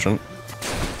intelligent.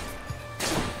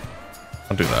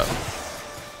 Don't do that.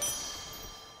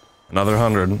 Another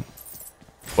 100.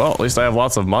 Well, at least I have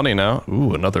lots of money now.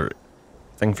 Ooh, another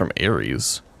thing from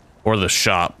Ares. Or the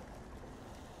shop.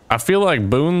 I feel like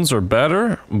boons are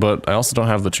better, but I also don't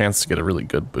have the chance to get a really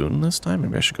good boon this time.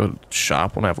 Maybe I should go to the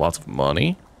shop when I have lots of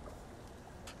money.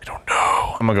 I don't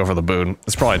know. I'm gonna go for the boon.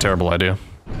 It's probably a terrible idea.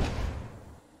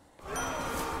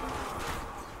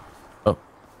 Oh,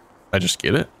 I just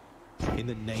get it? In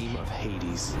the name of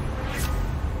Hades.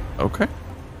 Okay.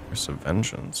 There's some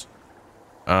vengeance.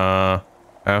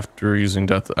 After using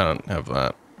death, I don't have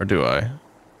that. Or do I?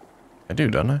 I do,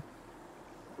 don't I?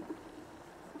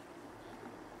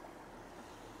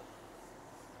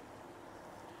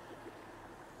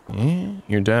 Yeah,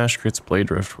 your dash creates blade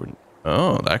drift.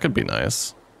 Oh, that could be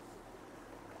nice.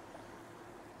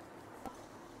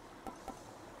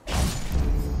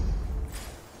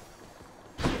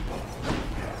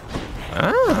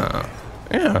 Ah,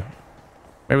 yeah.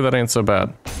 Maybe that ain't so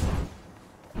bad.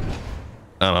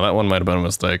 I don't know, that one might have been a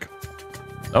mistake.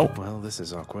 Oh. Well, this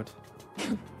is awkward.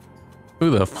 Who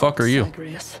the fuck are you?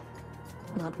 Zagreus.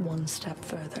 Not one step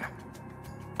further.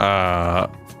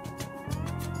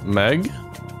 Meg?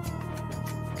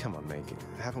 Come on, Meg.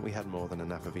 Haven't we had more than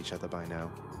enough of each other by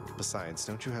now? Besides,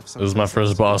 don't you have some... This is my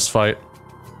first boss fight.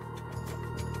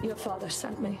 Your father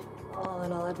sent me. All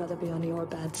in all, I'd rather be on your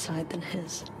bad side than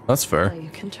his. That's fair. Now you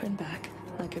can turn back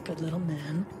like a good little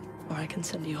man, or I can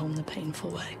send you home the painful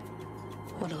way.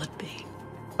 What'll it be?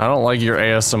 I don't like your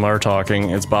ASMR talking.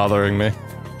 It's bothering me.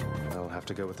 I'll have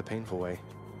to go with the painful way.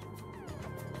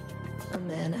 A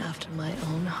man after my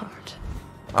own heart.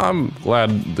 I'm glad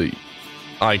that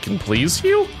I can please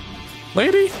you,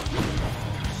 lady.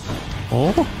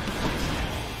 Oh.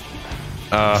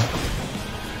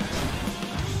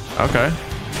 Okay.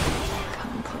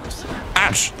 Come closer.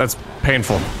 Ouch, that's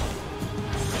painful.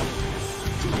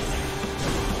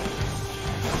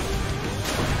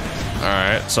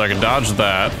 Alright, so I can dodge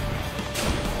that.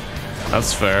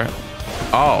 That's fair.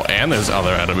 Oh, and there's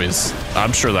other enemies.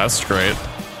 I'm sure that's great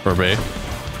for me.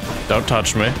 Don't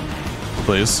touch me.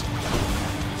 Please.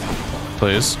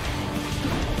 Please.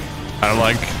 I don't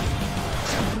like...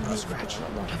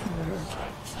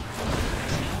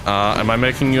 am I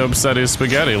making you upsetty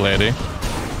spaghetti, lady?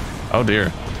 Oh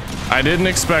dear. I didn't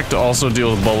expect to also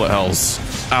deal with bullet hells.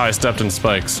 Oh, I stepped in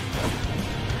spikes.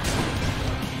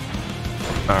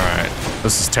 Alright,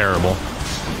 this is terrible.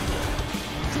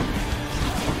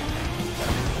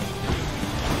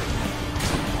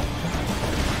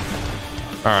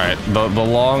 Alright, the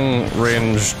long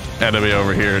range enemy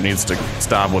over here needs to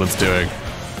stop what it's doing.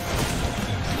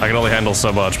 I can only handle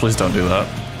so much, please don't do that.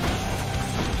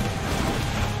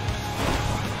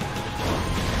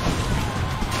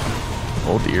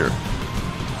 Oh dear.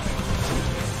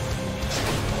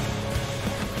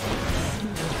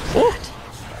 Oh.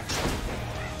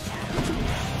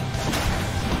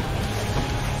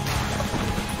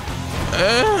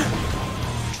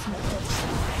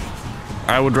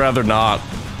 I would rather not.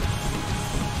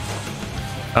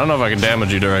 I don't know if I can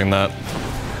damage you during that.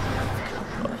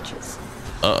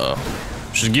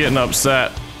 Uh-oh. She's getting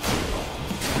upset.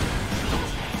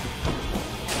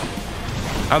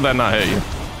 How'd that not hit you?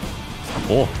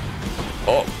 Oh.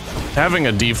 Oh. Having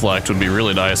a deflect would be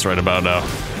really nice right about now.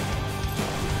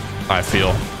 I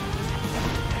feel.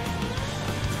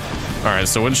 Alright,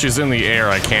 so when she's in the air,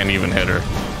 I can't even hit her.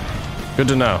 Good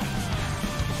to know.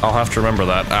 I'll have to remember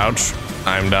that. Ouch.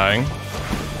 I'm dying.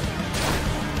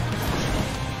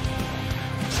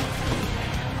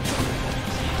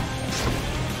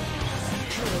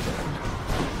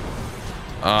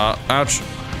 Ouch.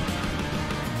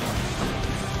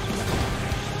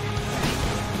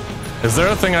 Is there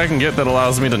a thing I can get that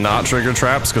allows me to not trigger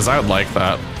traps? Because I would like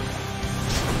that.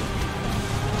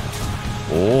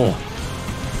 Oh.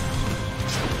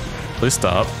 Please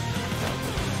stop.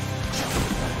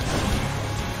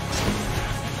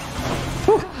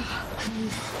 Whew.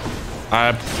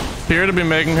 I appear to be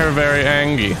making her very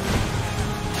angry.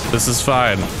 This is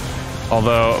fine.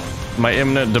 Although, my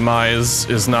imminent demise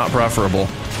is not preferable.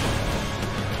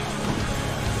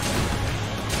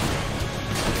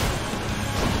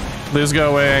 Please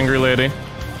go away, angry lady.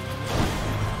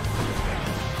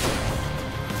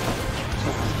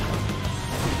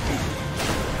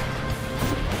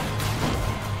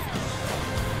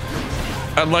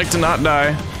 I'd like to not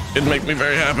die. It'd make me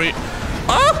very happy.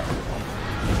 Ah!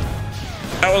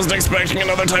 I wasn't expecting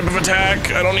another type of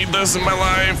attack. I don't need this in my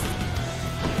life.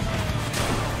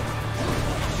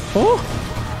 Oh!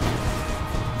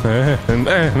 I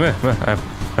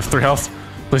have 3 health.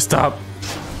 Please stop.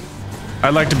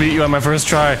 I'd like to beat you on my first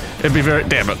try. It'd be very...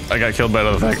 Damn it. I got killed by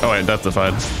another thing. Oh wait, Death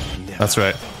Defied. That's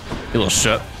right. You little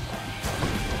shit.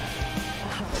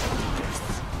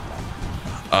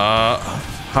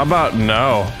 How about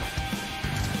no?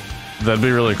 That'd be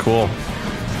really cool.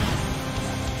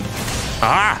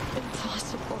 Ah!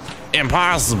 Impossible.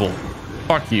 Impossible.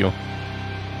 Fuck you.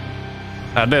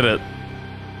 I did it.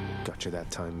 Got you that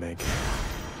time, Meg.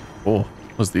 Oh,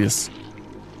 what's this?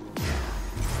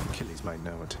 Achilles might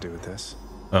know what to do with this.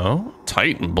 Oh,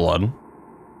 Titan blood.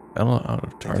 Out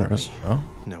of Tartarus. Oh.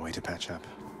 No way to patch up.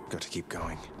 Got to keep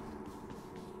going.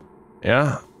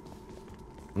 Yeah.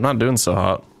 I'm not doing so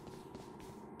hot.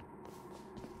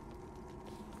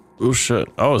 Oh shit.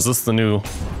 Oh, is this the new...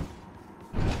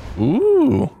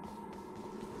 Ooh.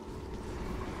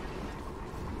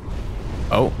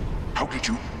 Oh. How did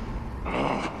you...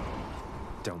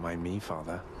 Don't mind me,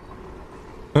 father.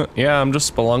 Yeah, I'm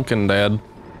just spelunking, Dad.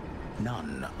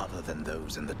 None other than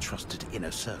those in the trusted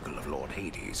inner circle of Lord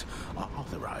Hades are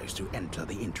authorized to enter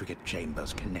the intricate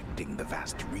chambers connecting the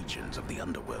vast regions of the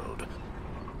Underworld.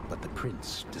 But the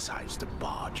prince decides to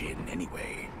barge in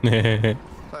anyway.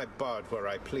 I barred where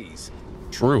I please.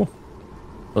 True.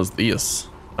 What's these?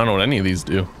 I don't know what any of these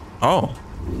do. Oh.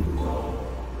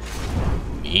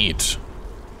 Neat.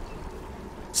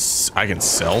 I can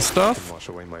sell stuff? Wash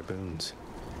away my boons.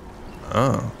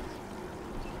 Oh.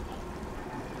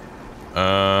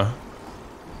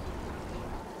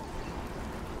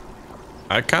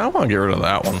 I kind of want to get rid of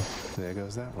that one. There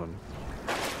goes that one.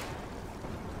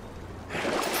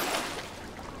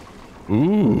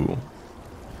 Ooh.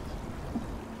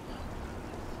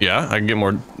 Yeah, I can get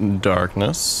more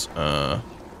darkness.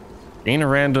 Gain a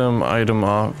random item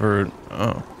offered.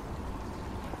 Oh.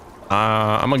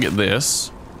 I'm gonna get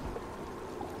this.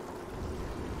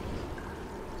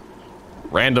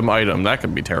 Random item, that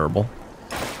could be terrible.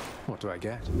 What do I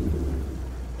get?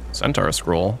 Centaur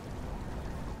scroll.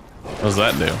 What does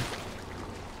that do?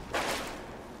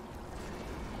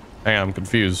 Hang on, I'm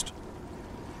confused.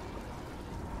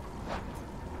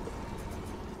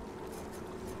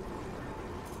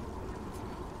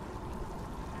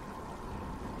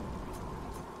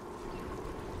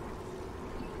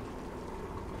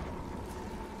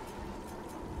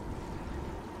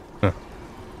 Huh.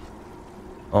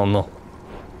 Oh no.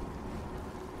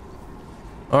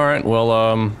 All right, well,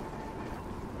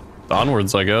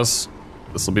 onwards, I guess.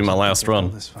 This will be my last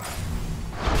run.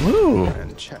 Woo!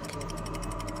 And check.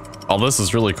 Oh, this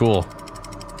is really cool.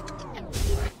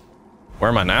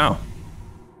 Where am I now?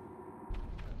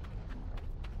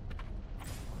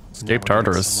 Escape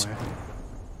Tartarus.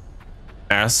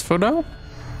 Asphodel?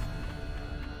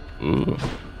 Ooh.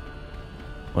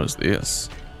 What is this?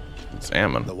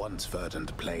 Salmon. The once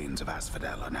verdant plains of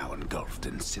Asphodel are now engulfed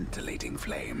in scintillating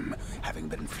flame, having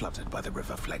been flooded by the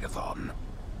river Phlegathon,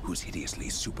 whose hideously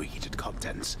superheated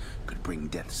contents could bring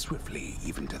death swiftly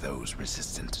even to those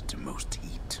resistant to most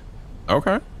heat.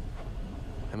 Okay.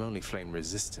 I'm only flame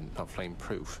resistant, not flame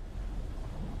proof.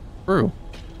 True.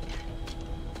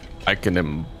 I can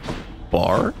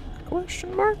embark?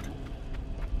 Question mark?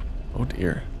 Oh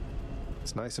dear.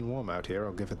 It's nice and warm out here,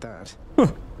 I'll give it that.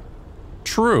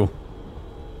 True.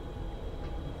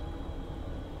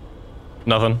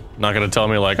 Nothing. Not gonna tell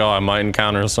me like, oh, I might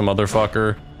encounter some other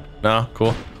fucker. No,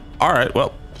 cool. All right,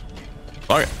 well,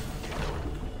 okay.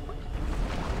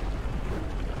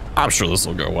 I'm sure this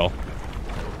will go well.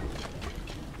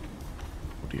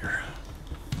 Oh dear.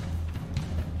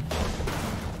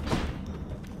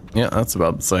 Yeah, that's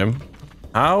about the same.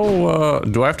 How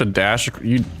do I have to dash?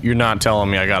 You're not telling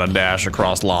me I gotta dash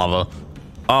across lava.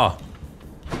 Ah.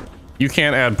 You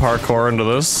can't add parkour into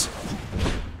this.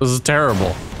 This is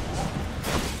terrible.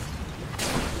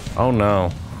 Oh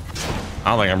no. I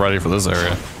don't think I'm ready for this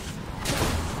area.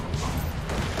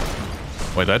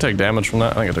 Wait, did I take damage from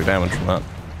that? I think I took damage from that.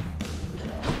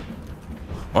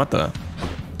 What the?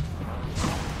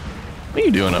 What are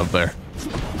you doing up there?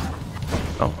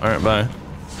 Oh, alright, bye.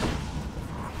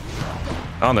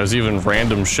 Oh, and there's even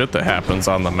random shit that happens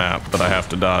on the map that I have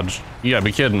to dodge. You gotta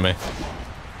be kidding me.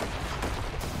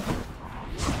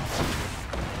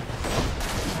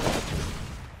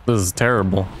 This is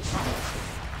terrible.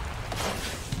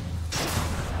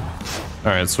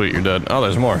 Alright, sweet, you're dead. Oh,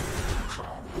 there's more.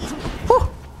 Whew.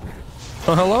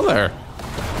 Oh, hello there.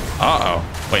 Uh-oh.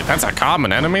 Wait, that's a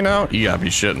common enemy now? You gotta be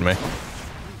shitting me.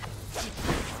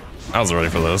 I was ready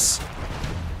for this.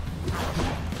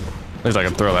 At least I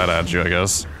can throw that at you, I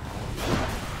guess.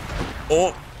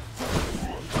 Oh!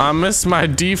 I missed my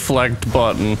deflect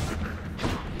button.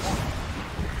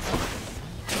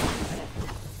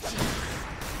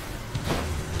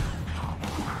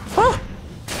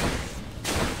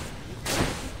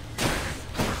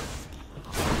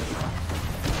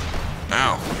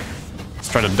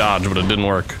 Tried to dodge, but it didn't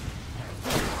work.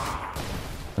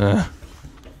 Don't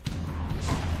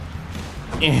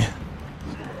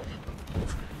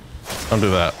do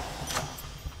that.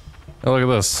 Oh, look at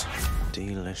this.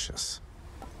 Delicious.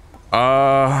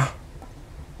 I'm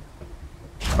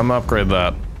gonna upgrade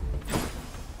that.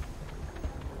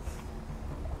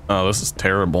 Oh, this is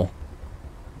terrible.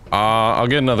 I'll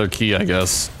get another key, I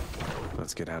guess.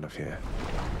 Let's get out of here.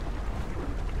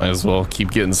 Might as well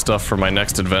keep getting stuff for my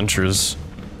next adventures.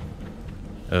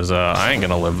 As I ain't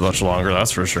gonna live much longer,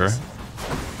 that's for sure.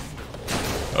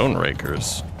 Bone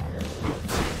rakers.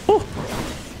 Whew.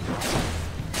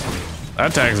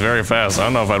 That attack's very fast. I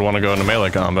don't know if I'd want to go into melee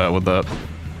combat with that.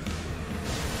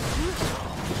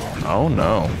 Oh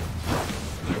no.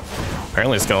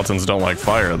 Apparently skeletons don't like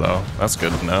fire though. That's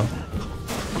good to know.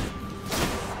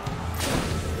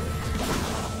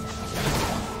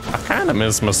 I kinda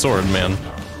miss my sword, man.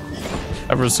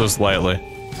 Ever so slightly.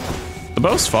 The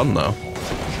bow's fun though.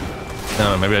 I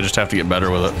don't know, maybe I just have to get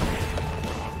better with it.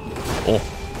 Oh,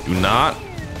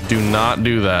 Do not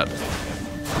do that.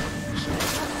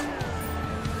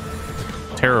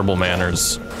 Terrible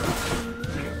manners.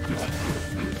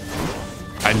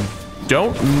 I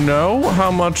don't know how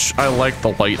much I like the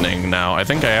lightning now. I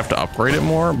think I have to upgrade it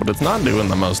more, but it's not doing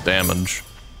the most damage.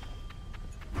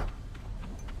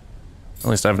 At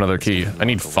least I have another key. I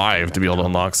need 5 to be able to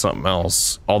unlock something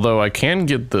else. Although I can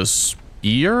get the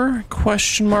spear,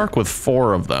 question mark, with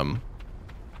 4 of them.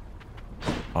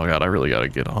 Oh god, I really gotta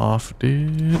get off,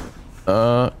 dude.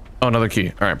 Oh, another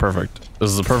key. All right, perfect.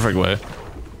 This is a perfect way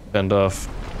to end off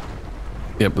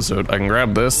the episode. I can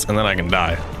grab this and then I can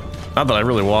die. Not that I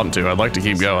really want to. I'd like to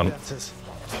keep going.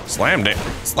 Slam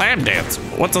dance.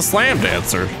 What's a slam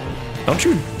dancer? Don't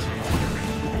you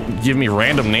give me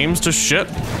random names to shit?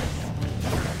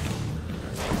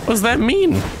 What does that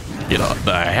mean? Get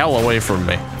the hell away from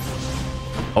me.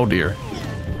 Oh dear.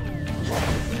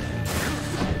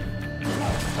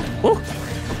 Woo.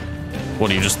 What,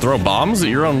 do you just throw bombs at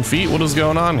your own feet? What is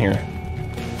going on here?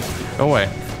 Go away.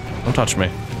 Don't touch me.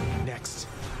 Next.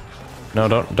 No,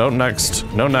 don't next.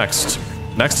 No next.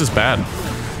 Next is bad.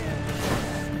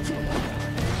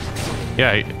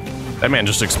 Yeah, that man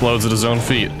just explodes at his own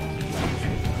feet.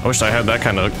 I wish I had that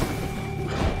kind of...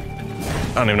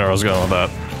 I don't even know where I was going with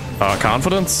that.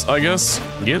 Confidence, I guess?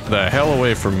 Get the hell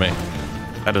away from me.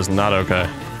 That is not okay.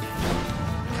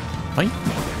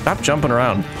 Stop jumping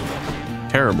around.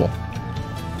 Terrible.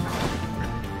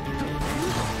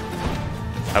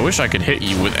 I wish I could hit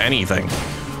you with anything.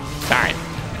 Die.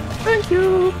 Thank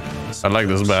you. I'd like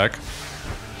this back.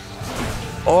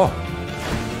 Oh.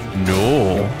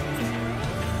 No.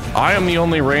 I am the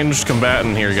only ranged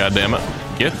combatant here, goddammit.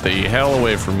 Get the hell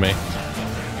away from me.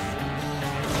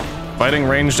 Fighting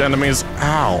ranged enemies,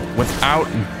 ow, without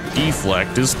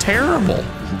deflect is terrible.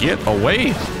 Get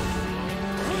away.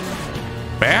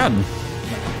 Bad.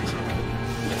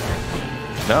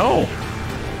 No.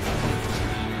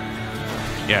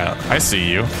 Yeah, I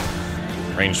see you.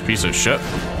 Ranged piece of shit.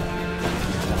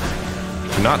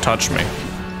 Do not touch me.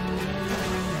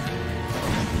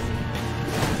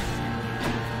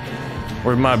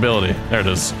 Where's my ability? There it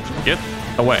is. Get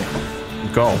away.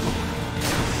 Go.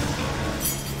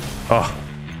 Oh,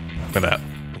 look at that.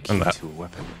 And that.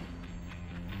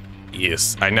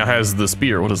 Yes, I now has the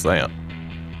spear. What is that?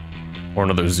 Or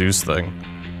another Zeus thing.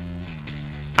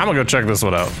 I'm gonna go check this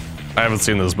one out. I haven't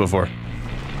seen this before.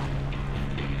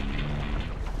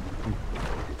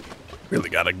 Really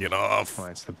gotta get off. Oh,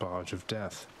 it's the barge of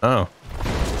death. Oh.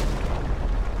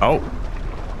 Oh.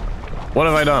 What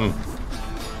have I done?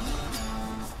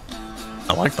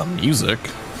 I like the music.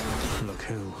 Look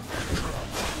who.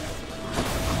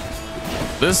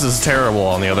 This is terrible,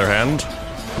 on the other hand.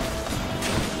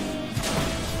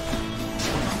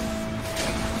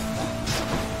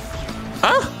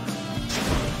 Huh?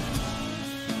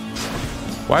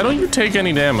 Why don't you take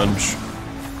any damage?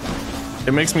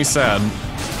 It makes me sad.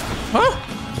 Huh?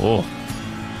 Whoa.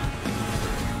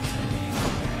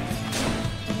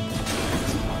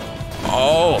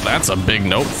 Oh, that's a big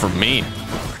note for me.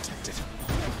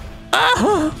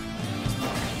 Ah!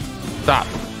 Stop.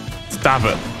 Stop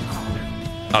it.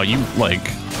 Oh, you,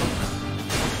 like...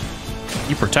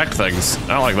 You protect things. I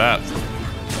don't like that.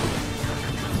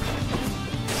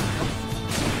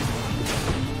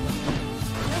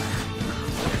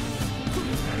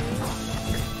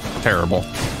 Terrible.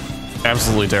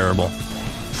 Absolutely terrible.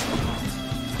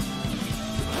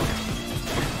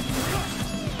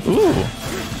 Ooh.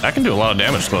 That can do a lot of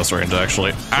damage close range,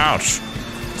 actually. Ouch.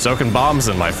 Soaking bombs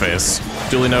in my face.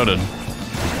 Duly noted.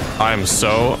 I am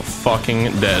so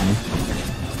fucking dead.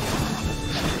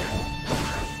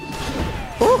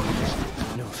 Ooh.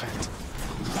 No effect.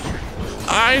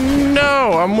 I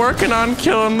know. I'm working on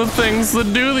killing the things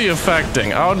that do the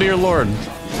affecting. Oh, dear Lord.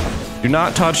 Do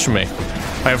not touch me.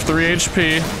 I have 3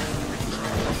 HP.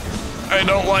 I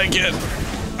don't like it.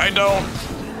 I don't.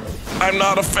 I'm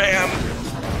not a fan.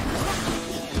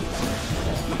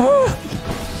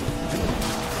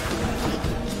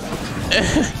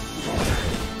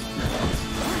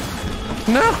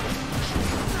 No.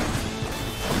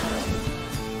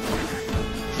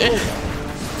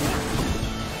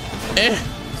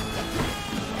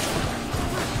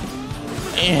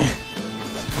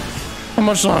 How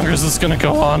much longer is this gonna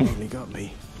go on?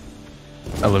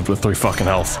 I lived with 3 fucking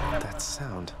health. That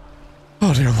sound.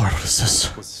 Oh dear Lord, what is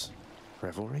this? Was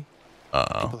revelry?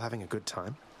 Uh-oh. People having a good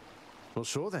time? Well,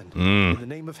 sure then. In the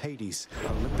name of Hades,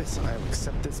 Olympus, I'll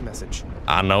accept this message.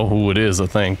 I know who it is, I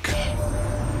think.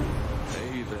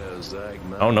 Hey there, Zag,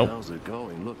 man. Oh, no. How's it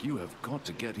going? Look, you have got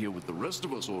to get here with the rest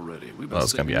of us already. We've been Oh,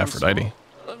 it's gonna be sitting here Aphrodite. so-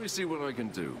 Let me see what I can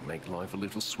do. Make life a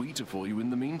little sweeter for you in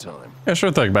the meantime. Yeah,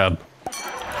 sure thing, bad.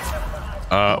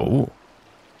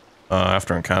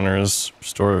 After encounters,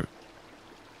 restore.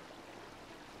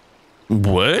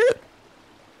 What?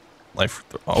 Life.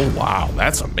 Oh wow,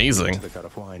 that's amazing. The god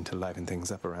of wine to liven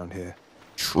things up around here.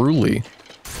 Truly.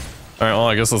 All right, well,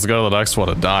 I guess let's go to the next one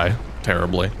and die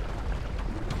terribly.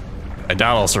 I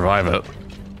doubt I'll survive it.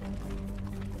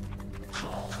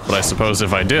 But I suppose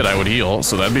if I did, I would heal,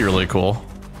 so that'd be really cool.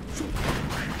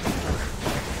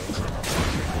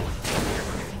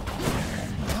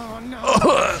 Oh no!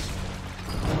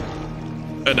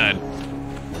 I died.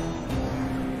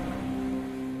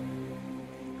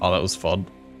 Oh, that was fun.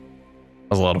 That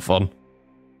was a lot of fun.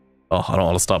 Oh, I don't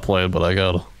want to stop playing, but I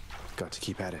gotta. Got to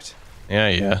keep at it.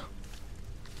 Yeah.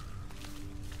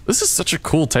 This is such a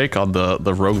cool take on the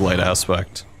roguelite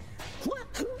aspect.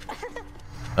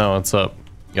 Oh, what's up?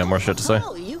 You got more shit to say?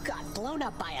 Oh, you got blown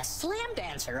up by a slam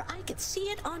dancer. I could see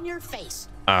it on your face.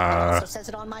 It Uh, also says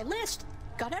it on my list.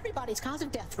 Got everybody's cause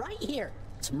of death right here.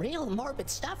 Some real morbid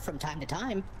stuff from time to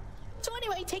time. So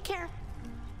anyway, take care.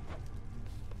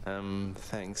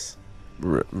 Thanks.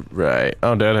 right.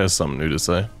 Oh, Dad has something new to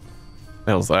say. What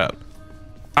the hell's that?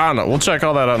 I don't know. We'll check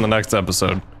all that out in the next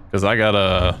episode. Because I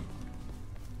gotta...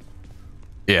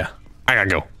 Yeah. I gotta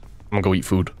go. I'm gonna go eat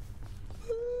food.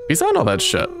 Peace out on all that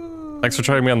shit. Thanks for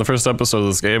trying me on the first episode of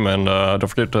this game. And don't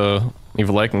forget to leave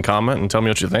a like and comment and tell me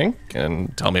what you think.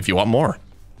 And tell me if you want more.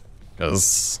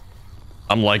 Because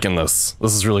I'm liking this.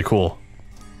 This is really cool.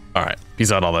 Alright.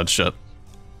 Peace out all that shit.